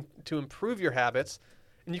coaching to improve your habits.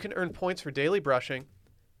 And you can earn points for daily brushing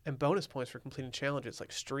and bonus points for completing challenges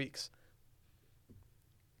like streaks.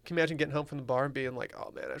 Can you imagine getting home from the bar and being like,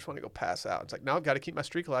 oh, man, I just want to go pass out. It's like, no, I've got to keep my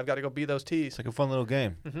streak alive. I've got to go be those tees. It's like a fun little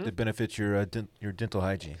game that benefits your dental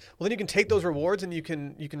hygiene. Well, then you can take those rewards and you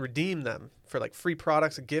can redeem them for like free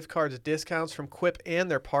products, gift cards, discounts from Quip and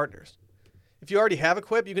their partners. If you already have a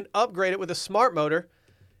Quip, you can upgrade it with a smart motor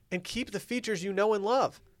and keep the features you know and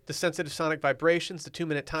love. The sensitive sonic vibrations, the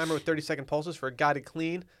 2-minute timer with 30-second pulses for a guided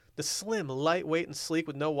clean, the slim, lightweight, and sleek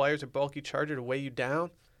with no wires or bulky charger to weigh you down,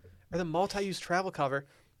 or the multi-use travel cover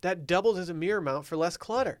that doubles as a mirror mount for less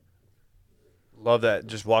clutter. Love that.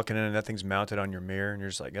 Just walking in and that thing's mounted on your mirror, and you're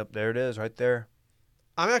just like, yep, there it is, right there.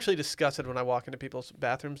 I'm actually disgusted when I walk into people's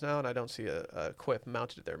bathrooms now and I don't see a Quip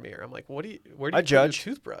mounted to their mirror. I'm like, where do you put your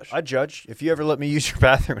toothbrush? I judge. If you ever let me use your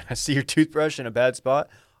bathroom and I see your toothbrush in a bad spot,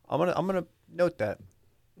 I'm gonna note that.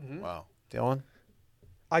 Mm-hmm. Wow. Dylan?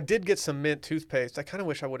 I did get some mint toothpaste. I kind of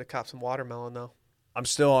wish I would have copped some watermelon, though. I'm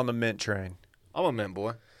still on the mint train. I'm a mint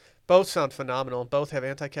boy. Both sound phenomenal. Both have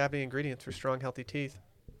anti-cavity ingredients for strong, healthy teeth.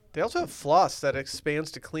 They also have floss that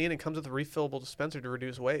expands to clean and comes with a refillable dispenser to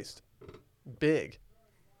reduce waste. Big.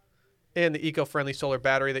 And the eco-friendly solar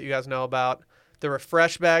battery that you guys know about. The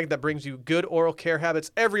Refresh Bag that brings you good oral care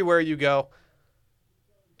habits everywhere you go.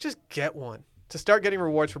 Just get one. To start getting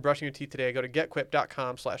rewards for brushing your teeth today, go to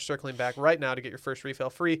getquip.com/circlingback right now to get your first refill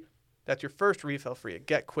free. That's your first refill free at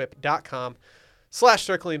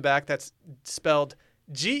getquip.com/circlingback. That's spelled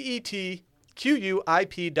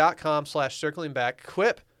GETQUIP.com/circlingback.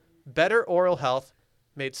 Quip, better oral health,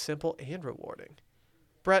 made simple and rewarding.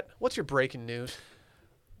 Brett, what's your breaking news?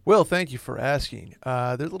 Well, thank you for asking.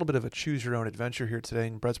 There's a little bit of a choose-your-own-adventure here today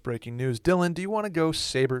in Brett's breaking news. Dylan, do you want to go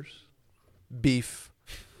Sabres, Beef,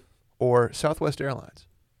 or Southwest Airlines?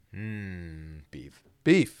 Beef.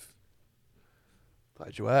 Beef.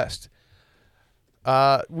 Glad you asked.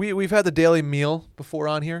 We've had the Daily Meal before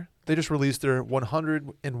on here. They just released their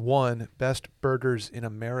 101 best burgers in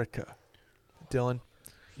America. Dylan?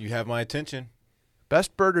 You have my attention.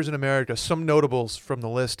 Best burgers in America. Some notables from the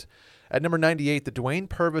list. At number 98, the Dwayne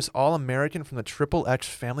Purvis All-American from the Triple X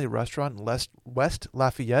Family Restaurant in West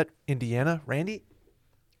Lafayette, Indiana. Randy?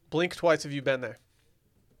 Blink twice if you've been there.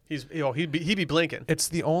 He'd be blinking. It's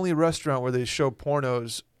the only restaurant where they show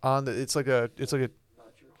pornos on the. It's like a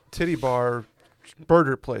titty bar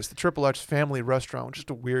burger place. The Triple X Family Restaurant, just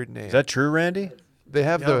a weird name. Is that true, Randy? They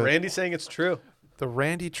have Randy's saying it's true. The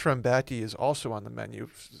Randy Trembacki is also on the menu.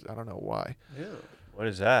 I don't know why. Yeah. What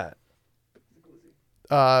is that?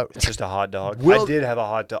 It's just a hot dog. Will- I did have a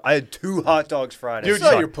hot dog. I had 2 hot dogs Friday. Dude,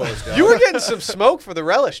 Saw your post, You were getting some smoke for the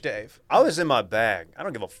relish, Dave. I was in my bag. I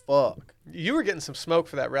don't give a fuck. You were getting some smoke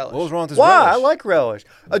for that relish. What was wrong with this Why? I relish? like relish.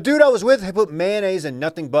 A dude I was with had put mayonnaise and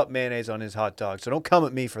nothing but mayonnaise on his hot dog, so don't come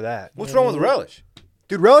at me for that. What's wrong with relish?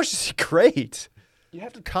 Dude, relish is great. You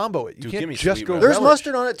have to combo it. You Dude, give can't me just sweet go. relish. There's relish.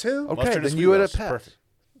 mustard on it too. Okay, Mustard and then sweet you would relish. have passed. Perfect.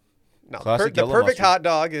 No, Classic the yellow perfect mustard. hot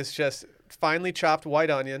dog is just finely chopped white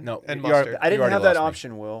onion No, and you are- mustard. I didn't already have that lost me.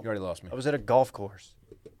 option, Will. You already lost me. I was at a golf course.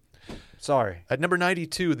 Sorry. At number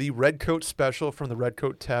 92, the Red Coat Special from the Red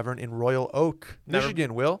Coat Tavern in Royal Oak, Never-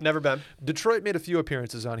 Michigan. Will Never been. Detroit made a few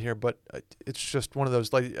appearances on here, but it's just one of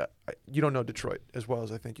those you don't know Detroit as well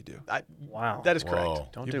as I think you do. Wow. That is correct. Whoa.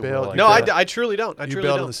 Don't You do bailed- Will like No, that. I truly don't. I you truly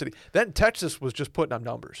bailed in don't. the city. Then Texas was just putting up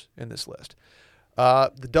numbers in this list.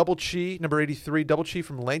 The Double Chi, number 83, Double Chi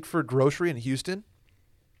from Langford Grocery in Houston,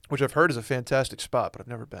 which I've heard is a fantastic spot, but I've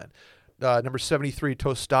never been. Number 73,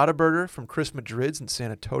 Tostada Burger from Chris Madrid's in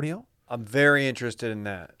San Antonio. I'm very interested in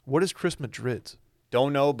that. What is Chris Madrid's?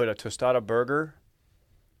 Don't know, but a tostada burger.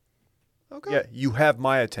 Okay. Yeah, you have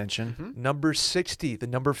my attention. Number 60, the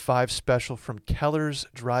number 5 special from Keller's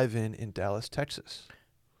Drive-In in Dallas, Texas.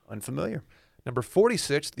 Unfamiliar. Number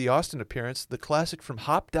 46, the Austin appearance, the classic from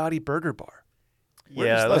Hop Dottie Burger Bar.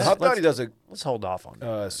 Yeah, Hot Dottie does a let's hold off on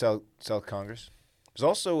that. South Congress. There's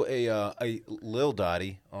also a Lil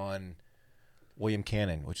Dottie on William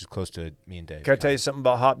Cannon, which is close to me and Dave. Can I tell you something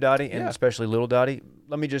about Hop Dottie and Yeah. especially Little Dottie?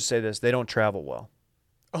 Let me just say this. They don't travel well.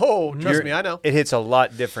 Oh, trust me, I know. It hits a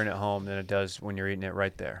lot different at home than it does when you're eating it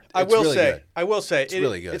right there. I It's will really say. good. I will say. It's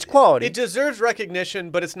really good. It's quality. It deserves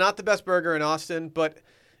recognition, but it's not the best burger in Austin. But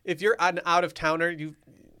if you're an out-of-towner,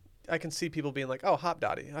 I can see people being like, "Oh, Hop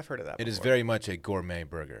Dottie, I've heard of that." It is before." very much a gourmet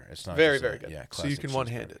burger. It's not Very, just very a, good. Yeah, So you classic can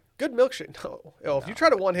one-hand cheeseburger. it. Good milkshake. No, oh, if you try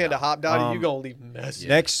to one hand a Hop Dottie, you're gonna leave messy.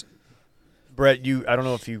 Next, Brett, I don't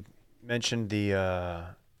know if you mentioned the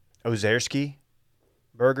Ozerski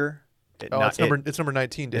burger. It's number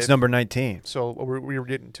 19, Dave. It's number 19. So we were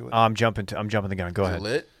getting to it. I'm jumping the gun. Go Is it ahead.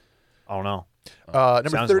 lit? I don't know. Number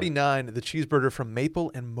sounds 39, the cheeseburger from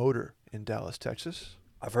Maple and Motor in Dallas, Texas.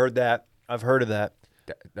 I've heard that. I've heard of that.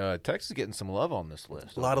 Texas is getting some love on this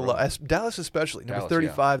list. A lot of love. Dallas especially. Number Dallas,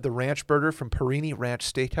 35, the Ranch Burger from Perini Ranch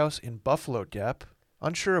Steakhouse in Buffalo Gap.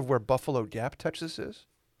 Unsure of where Buffalo Gap, Texas is?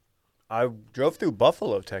 I drove through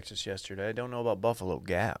Buffalo, Texas yesterday. I don't know about Buffalo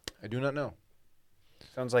Gap. I do not know.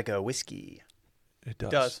 Sounds like a whiskey. It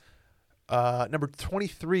does. Does. Number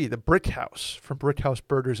 23, the Brick House from Brick House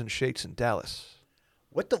Burgers and Shakes in Dallas.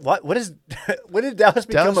 What is when did Dallas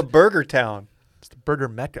become Dallas- a burger town? It's the Burger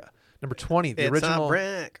Mecca. Number 20, the It's original a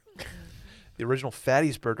brick. the original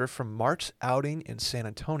Fatty's Burger from Mart's Outing in San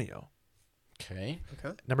Antonio. Okay.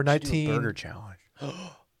 Okay, Number Should do a 19, burger challenge.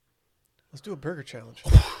 let's do a burger challenge.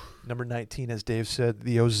 number 19, as Dave said,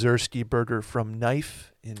 the Ozerski Burger from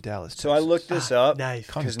Knife in Dallas. So I Texas. looked this up Knife.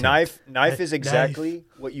 because Content. knife is exactly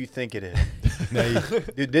what you think it is.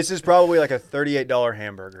 Dude, this is probably like a $38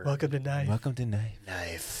 hamburger. Welcome to Knife. Welcome to Knife.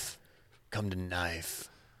 Knife. Come to Knife.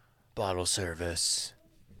 Bottle service.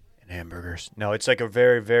 And hamburgers. No, it's like a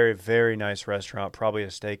very, very, very nice restaurant. Probably a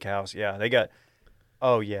steakhouse. Yeah, they got...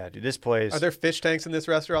 Oh, yeah, dude. This place... Are there fish tanks in this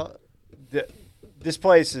restaurant? This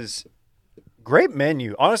place is... Great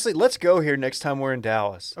menu. Honestly, let's go here next time we're in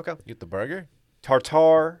Dallas. Okay. You get the burger?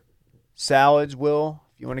 Tartare. Salads, Will.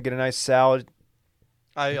 If you want to get a nice salad.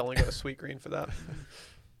 I only got a sweet green for that.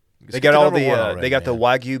 They got all the... Number one already, they got the man.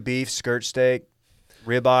 Wagyu beef, skirt steak,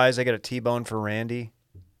 ribeyes. They got a T-bone for Randy.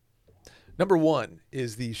 Number 1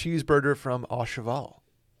 is the cheeseburger from Au Cheval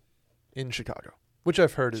in Chicago, which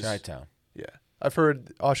I've heard is Chi-town. yeah. I've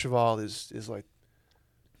heard Au Cheval is like,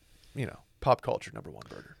 pop culture number 1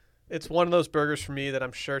 burger. It's one of those burgers for me that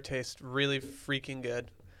I'm sure tastes really freaking good.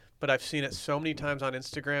 But I've seen it so many times on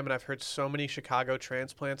Instagram, and I've heard so many Chicago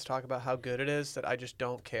transplants talk about how good it is that I just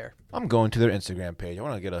don't care. I'm going to their Instagram page. I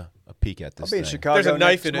want to get a peek at this I'll be in thing. Chicago There's a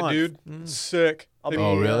knife next in it, month. dude. Sick. I'll be-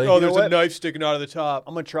 Oh, really? Oh, You know there's a what? knife sticking out of the top.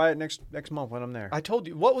 I'm gonna try it next month when I'm there. I told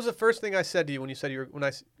you. What was the first thing I said to you when you said you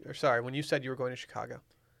were when you said you were going to Chicago?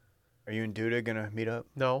 Are you and Duda gonna meet up?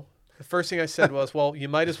 No. The first thing I said was, well, you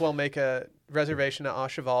might as well make a reservation at Au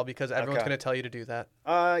Cheval because everyone's Okay. going to tell you to do that.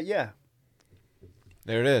 Yeah.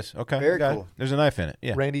 There it is. Okay. Very got it. cool. There's a knife in it.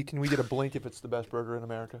 Yeah. Randy, can we get a blink if it's the best burger in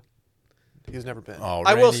America? He's never been. Oh,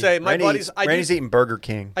 I will Randy. say, my Randy's, buddies, Randy's eating Burger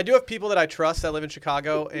King. I do have people that I trust that live in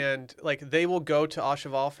Chicago, and like they will go to Au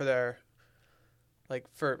Cheval for their,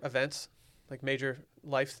 for events, like major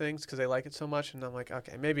life things, because they like it so much. And I'm like,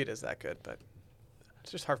 okay, maybe it is that good, but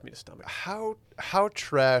it's just hard for me to stomach. How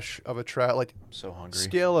trash of a I'm so hungry.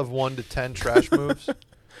 scale of 1 to 10 trash moves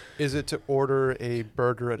is it to order a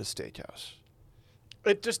burger at a steakhouse?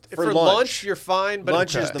 It just For for lunch. lunch you're fine, but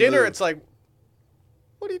Lunch at is the dinner move. it's like,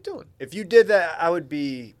 what are you doing? If you did that, I would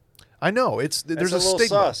be. I know there's a a little stigma.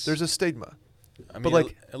 sus. There's a stigma. I mean, But,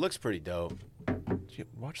 like- it looks pretty dope.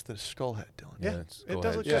 Watch the skull head, Dylan. Yeah, go it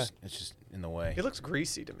does ahead. look It's just in the way. It looks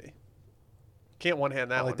greasy to me. Can't one hand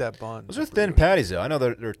that I like one. that bun. Those are thin patties, though. I know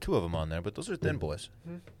there are 2 of them on there, but those are thin boys.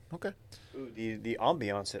 Okay. Ooh, the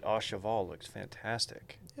ambiance at Au Cheval looks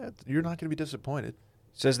fantastic. Yeah, you're not going to be disappointed.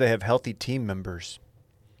 It says they have healthy team members.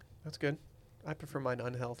 That's good. I prefer mine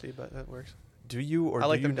unhealthy, but that works. Do you or I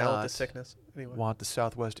like do you them down with not the sickness. Anyway, want the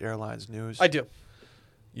Southwest Airlines news? I do.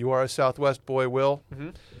 You are a Southwest boy, Will.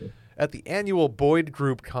 Mm-hmm. At the annual Boyd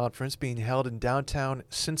Group Conference being held in downtown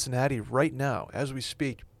Cincinnati right now, as we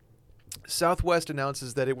speak, Southwest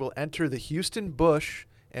announces that it will enter the Houston Bush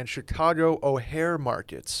and Chicago O'Hare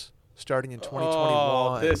markets starting in 2021.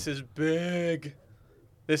 Oh, this is big.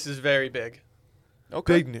 This is very big.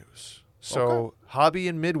 Okay. Big news. So, Hobby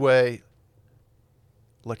and Midway,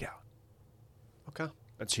 look out. Okay.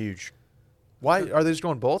 That's huge. Why are they just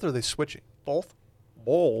going both or are they switching? Both?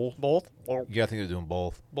 Bowl. Both? You got to think they're doing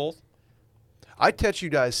both. Both? I catch you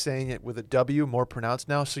guys saying it with a W more pronounced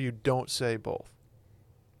now, so you don't say both.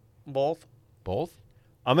 Both? Both?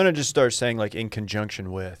 I'm gonna just start saying like in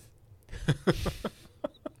conjunction with.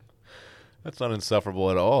 That's not insufferable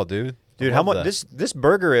at all, dude. Dude, I how love much that. this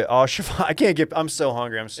burger at Au Cheval? I can't get. I'm so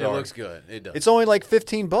hungry. I'm It sorry. looks good. It does. It's only like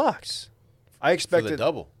 $15. I for the expected.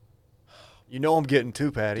 double. You know I'm getting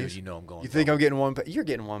 2 patties. Dude, you know I'm going. You think double. I'm getting 1? You're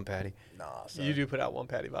getting 1 patty. Nah, son. You do put out one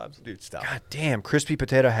patty vibes. Dude, stop. God damn, crispy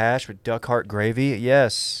potato hash with duck heart gravy.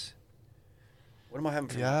 Yes. What am I having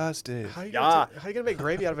for Yes, Dave. How you Yeah. gonna make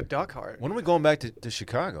gravy out of a duck heart? When are we going back to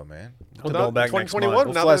Chicago, man? Well, going back next 2021. month.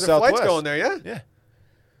 We'll Now fly there's a flight's Southwest. going there. Yeah. Yeah. Yeah,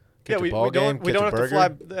 Catch a we ball don't game, catch a have to fly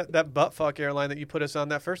burger. that butt fuck airline that you put us on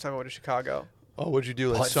that first time I went to Chicago. Oh, what'd you do?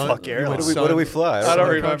 Like Butt sun, fuck you airline. went What do we sun- fly? I Sun don't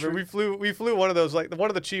remember. country? We flew one of those, like one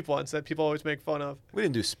of the cheap ones that people always make fun of. We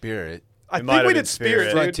didn't do Spirit. I It might think have we been did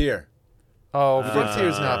Spirit, Spirit. dude. Frontier. Oh,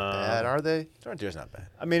 Frontier's not bad, are they? Frontier's not bad.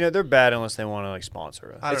 I mean, they're bad unless they want to like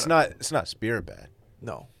sponsor us. I don't It's know. not. It's not Spirit bad.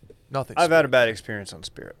 No, nothing. I've had a bad experience on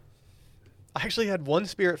Spirit. I actually had one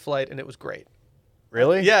Spirit flight and it was great.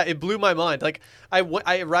 Really? Yeah, it blew my mind. Like I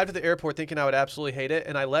arrived at the airport thinking I would absolutely hate it,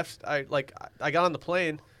 and I left. I got on the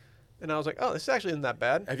plane, and I was like, oh, this actually isn't that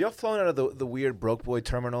bad. Have y'all flown out of the weird Broke Boy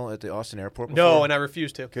terminal at the Austin airport before? No, and I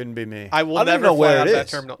refused to. Couldn't be me. I will I don't never know fly where out it of that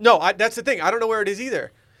is. terminal. No, that's the thing. I don't know where it is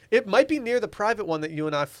either. It might be near the private one that you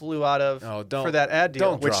and I flew out of Oh, don't, for that ad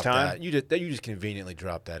deal. Don't Which drop time? that. You just conveniently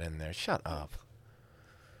dropped that in there. Shut up.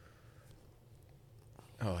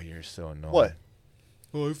 Oh, you're so annoying. What?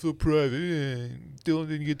 Oh, I flew private. Dylan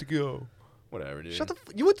didn't get to go. Whatever, dude. Shut the.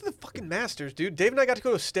 You went to the fucking Masters, dude. Dave and I got to go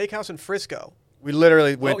to a steakhouse in Frisco. We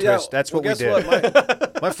literally went Oh, to yeah, us. That's well, what we guess did.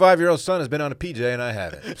 what? My 5-year-old son has been on a PJ and I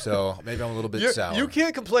haven't. So maybe I'm a little bit sour. You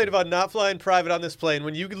can't complain about not flying private on this plane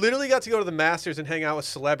when you literally got to go to the Masters and hang out with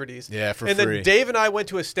celebrities. Yeah, for and free. then Dave and I went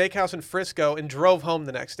to a steakhouse in Frisco and drove home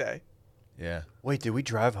the next day. Yeah. Wait, did we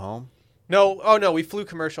drive home? No, oh no, we flew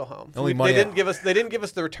commercial home. Only They money didn't give us. They didn't give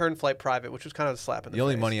us the return flight private, which was kind of a slap in the The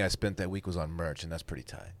only face. money I spent that week was on merch, and that's pretty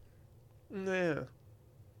tight. Yeah.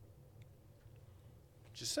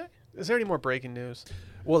 Just say. Is there any more breaking news?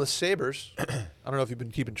 Well, the Sabres, I don't know if you've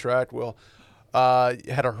been keeping track, Will,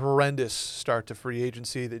 had a horrendous start to free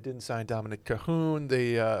agency. They didn't sign Dominic Cahoon.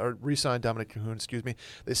 They or re-signed Dominic Cahoon, excuse me.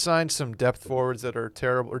 They signed some depth forwards that are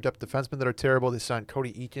terrible, or depth defensemen that are terrible. They signed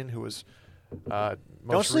Cody Eakin, who was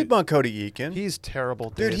Don't sleep on Cody Eakin. He's terrible,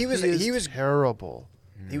 Dude, Dave. he was- is he was- terrible.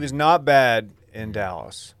 He was not bad in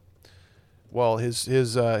Dallas. Well, his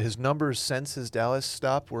numbers since his Dallas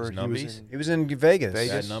stop were His he was numbies? in He was in Vegas.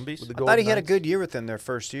 Vegas. Bad numbies? with the I thought he Golden had a Knights. good year within their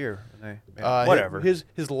first year. Uh, Whatever. His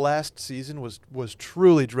last season was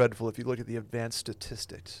truly dreadful if you look at the advanced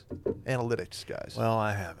statistics, analytics guys. Well,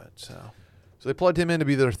 I haven't. So So they plugged him in to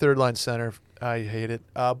be their third line center. I hate it.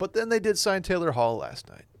 But then they did sign Taylor Hall last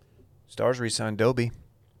night. Stars re-signed Dobie.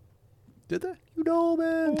 Did they? You know,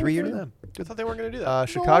 man. 3-year Good for deal. them. I thought they weren't going to do that.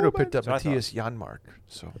 Chicago man. picked up That's what I Matthias Janmark.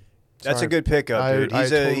 So That's sorry. a good pickup, dude. I He's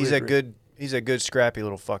totally a agree. he's a good scrappy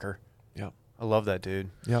little fucker. Yep. I love that dude.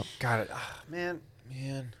 Yep. God, man,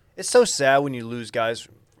 Man. it's so sad when you lose guys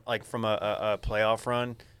like from a playoff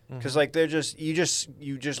run because like they're just you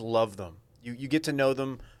just love them. You get to know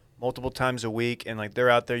them multiple times a week and like they're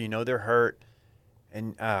out there. You know they're hurt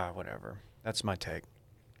and whatever. That's my take.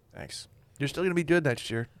 Thanks. You're still going to be good next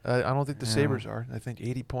year. I don't think the Yeah. Sabres are. I think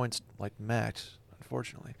 80 points like max.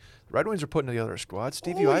 Unfortunately, the Red Wings are putting together a squad.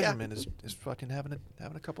 Stevie Oh, yeah. Yzerman is fucking having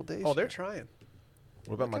a couple days. Oh, they're here. trying.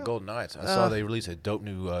 What about my Okay. Golden Knights? I saw they released a dope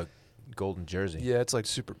new golden jersey. Yeah, it's like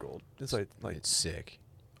super gold. It's like It's sick.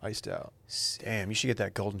 iced out. Damn, you should get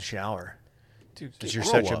that golden shower. Dude, Because you're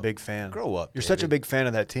grow such a up. big fan. Grow up. You're such a David. big fan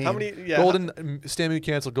of that team. How many? Yeah. Golden Stanley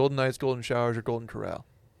canceled. Golden Knights, Golden Showers, or Golden Corral.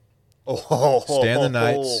 Oh, Stand the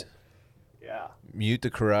Knights. Yeah. Mute the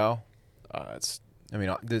corral. It's I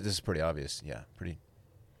mean, this is pretty obvious. Yeah, pretty.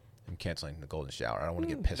 I'm canceling the golden shower. I don't want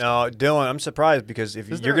to get pissed. No, Dylan, I'm surprised because if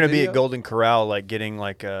Isn't you're there a going to be video? at Golden Corral, like getting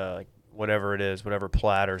like whatever it is, whatever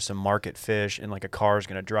platter, some market fish, and like a car's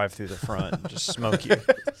going to drive through the front and just smoke you.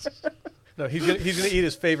 No, he's gonna eat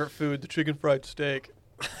his favorite food, the chicken fried steak.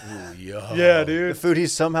 Ooh, yo. Yeah, The dude. food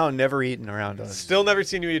he's somehow never eaten around us. Still never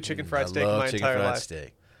seen you eat a chicken fried I steak in love my chicken entire fried life.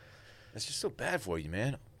 steak. That's just so bad for you,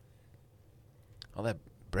 man. All that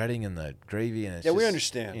breading and the gravy and it's Yeah, we just,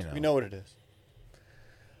 understand. You know. We know what it is.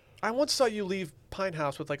 I once saw you leave Pine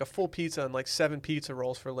House with like a full pizza and like 7 pizza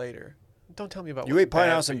rolls for later. Don't tell me about You what's ate Pine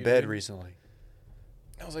bad House for in you, bed dude. recently.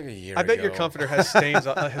 That was like a year I bet ago. your comforter has stains,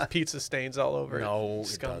 has pizza stains all over it. No, it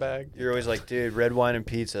scumbag. You're always like, dude, red wine and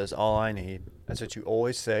pizza is all I need. That's what you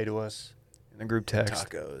always say to us in the group text.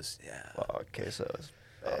 Tacos. Yeah. Fuck, quesos.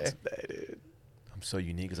 Oh, it's bad, dude. I'm so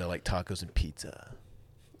unique because I like tacos and pizza.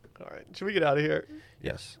 All right, should we get out of here?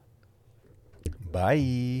 Yes.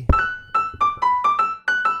 Bye.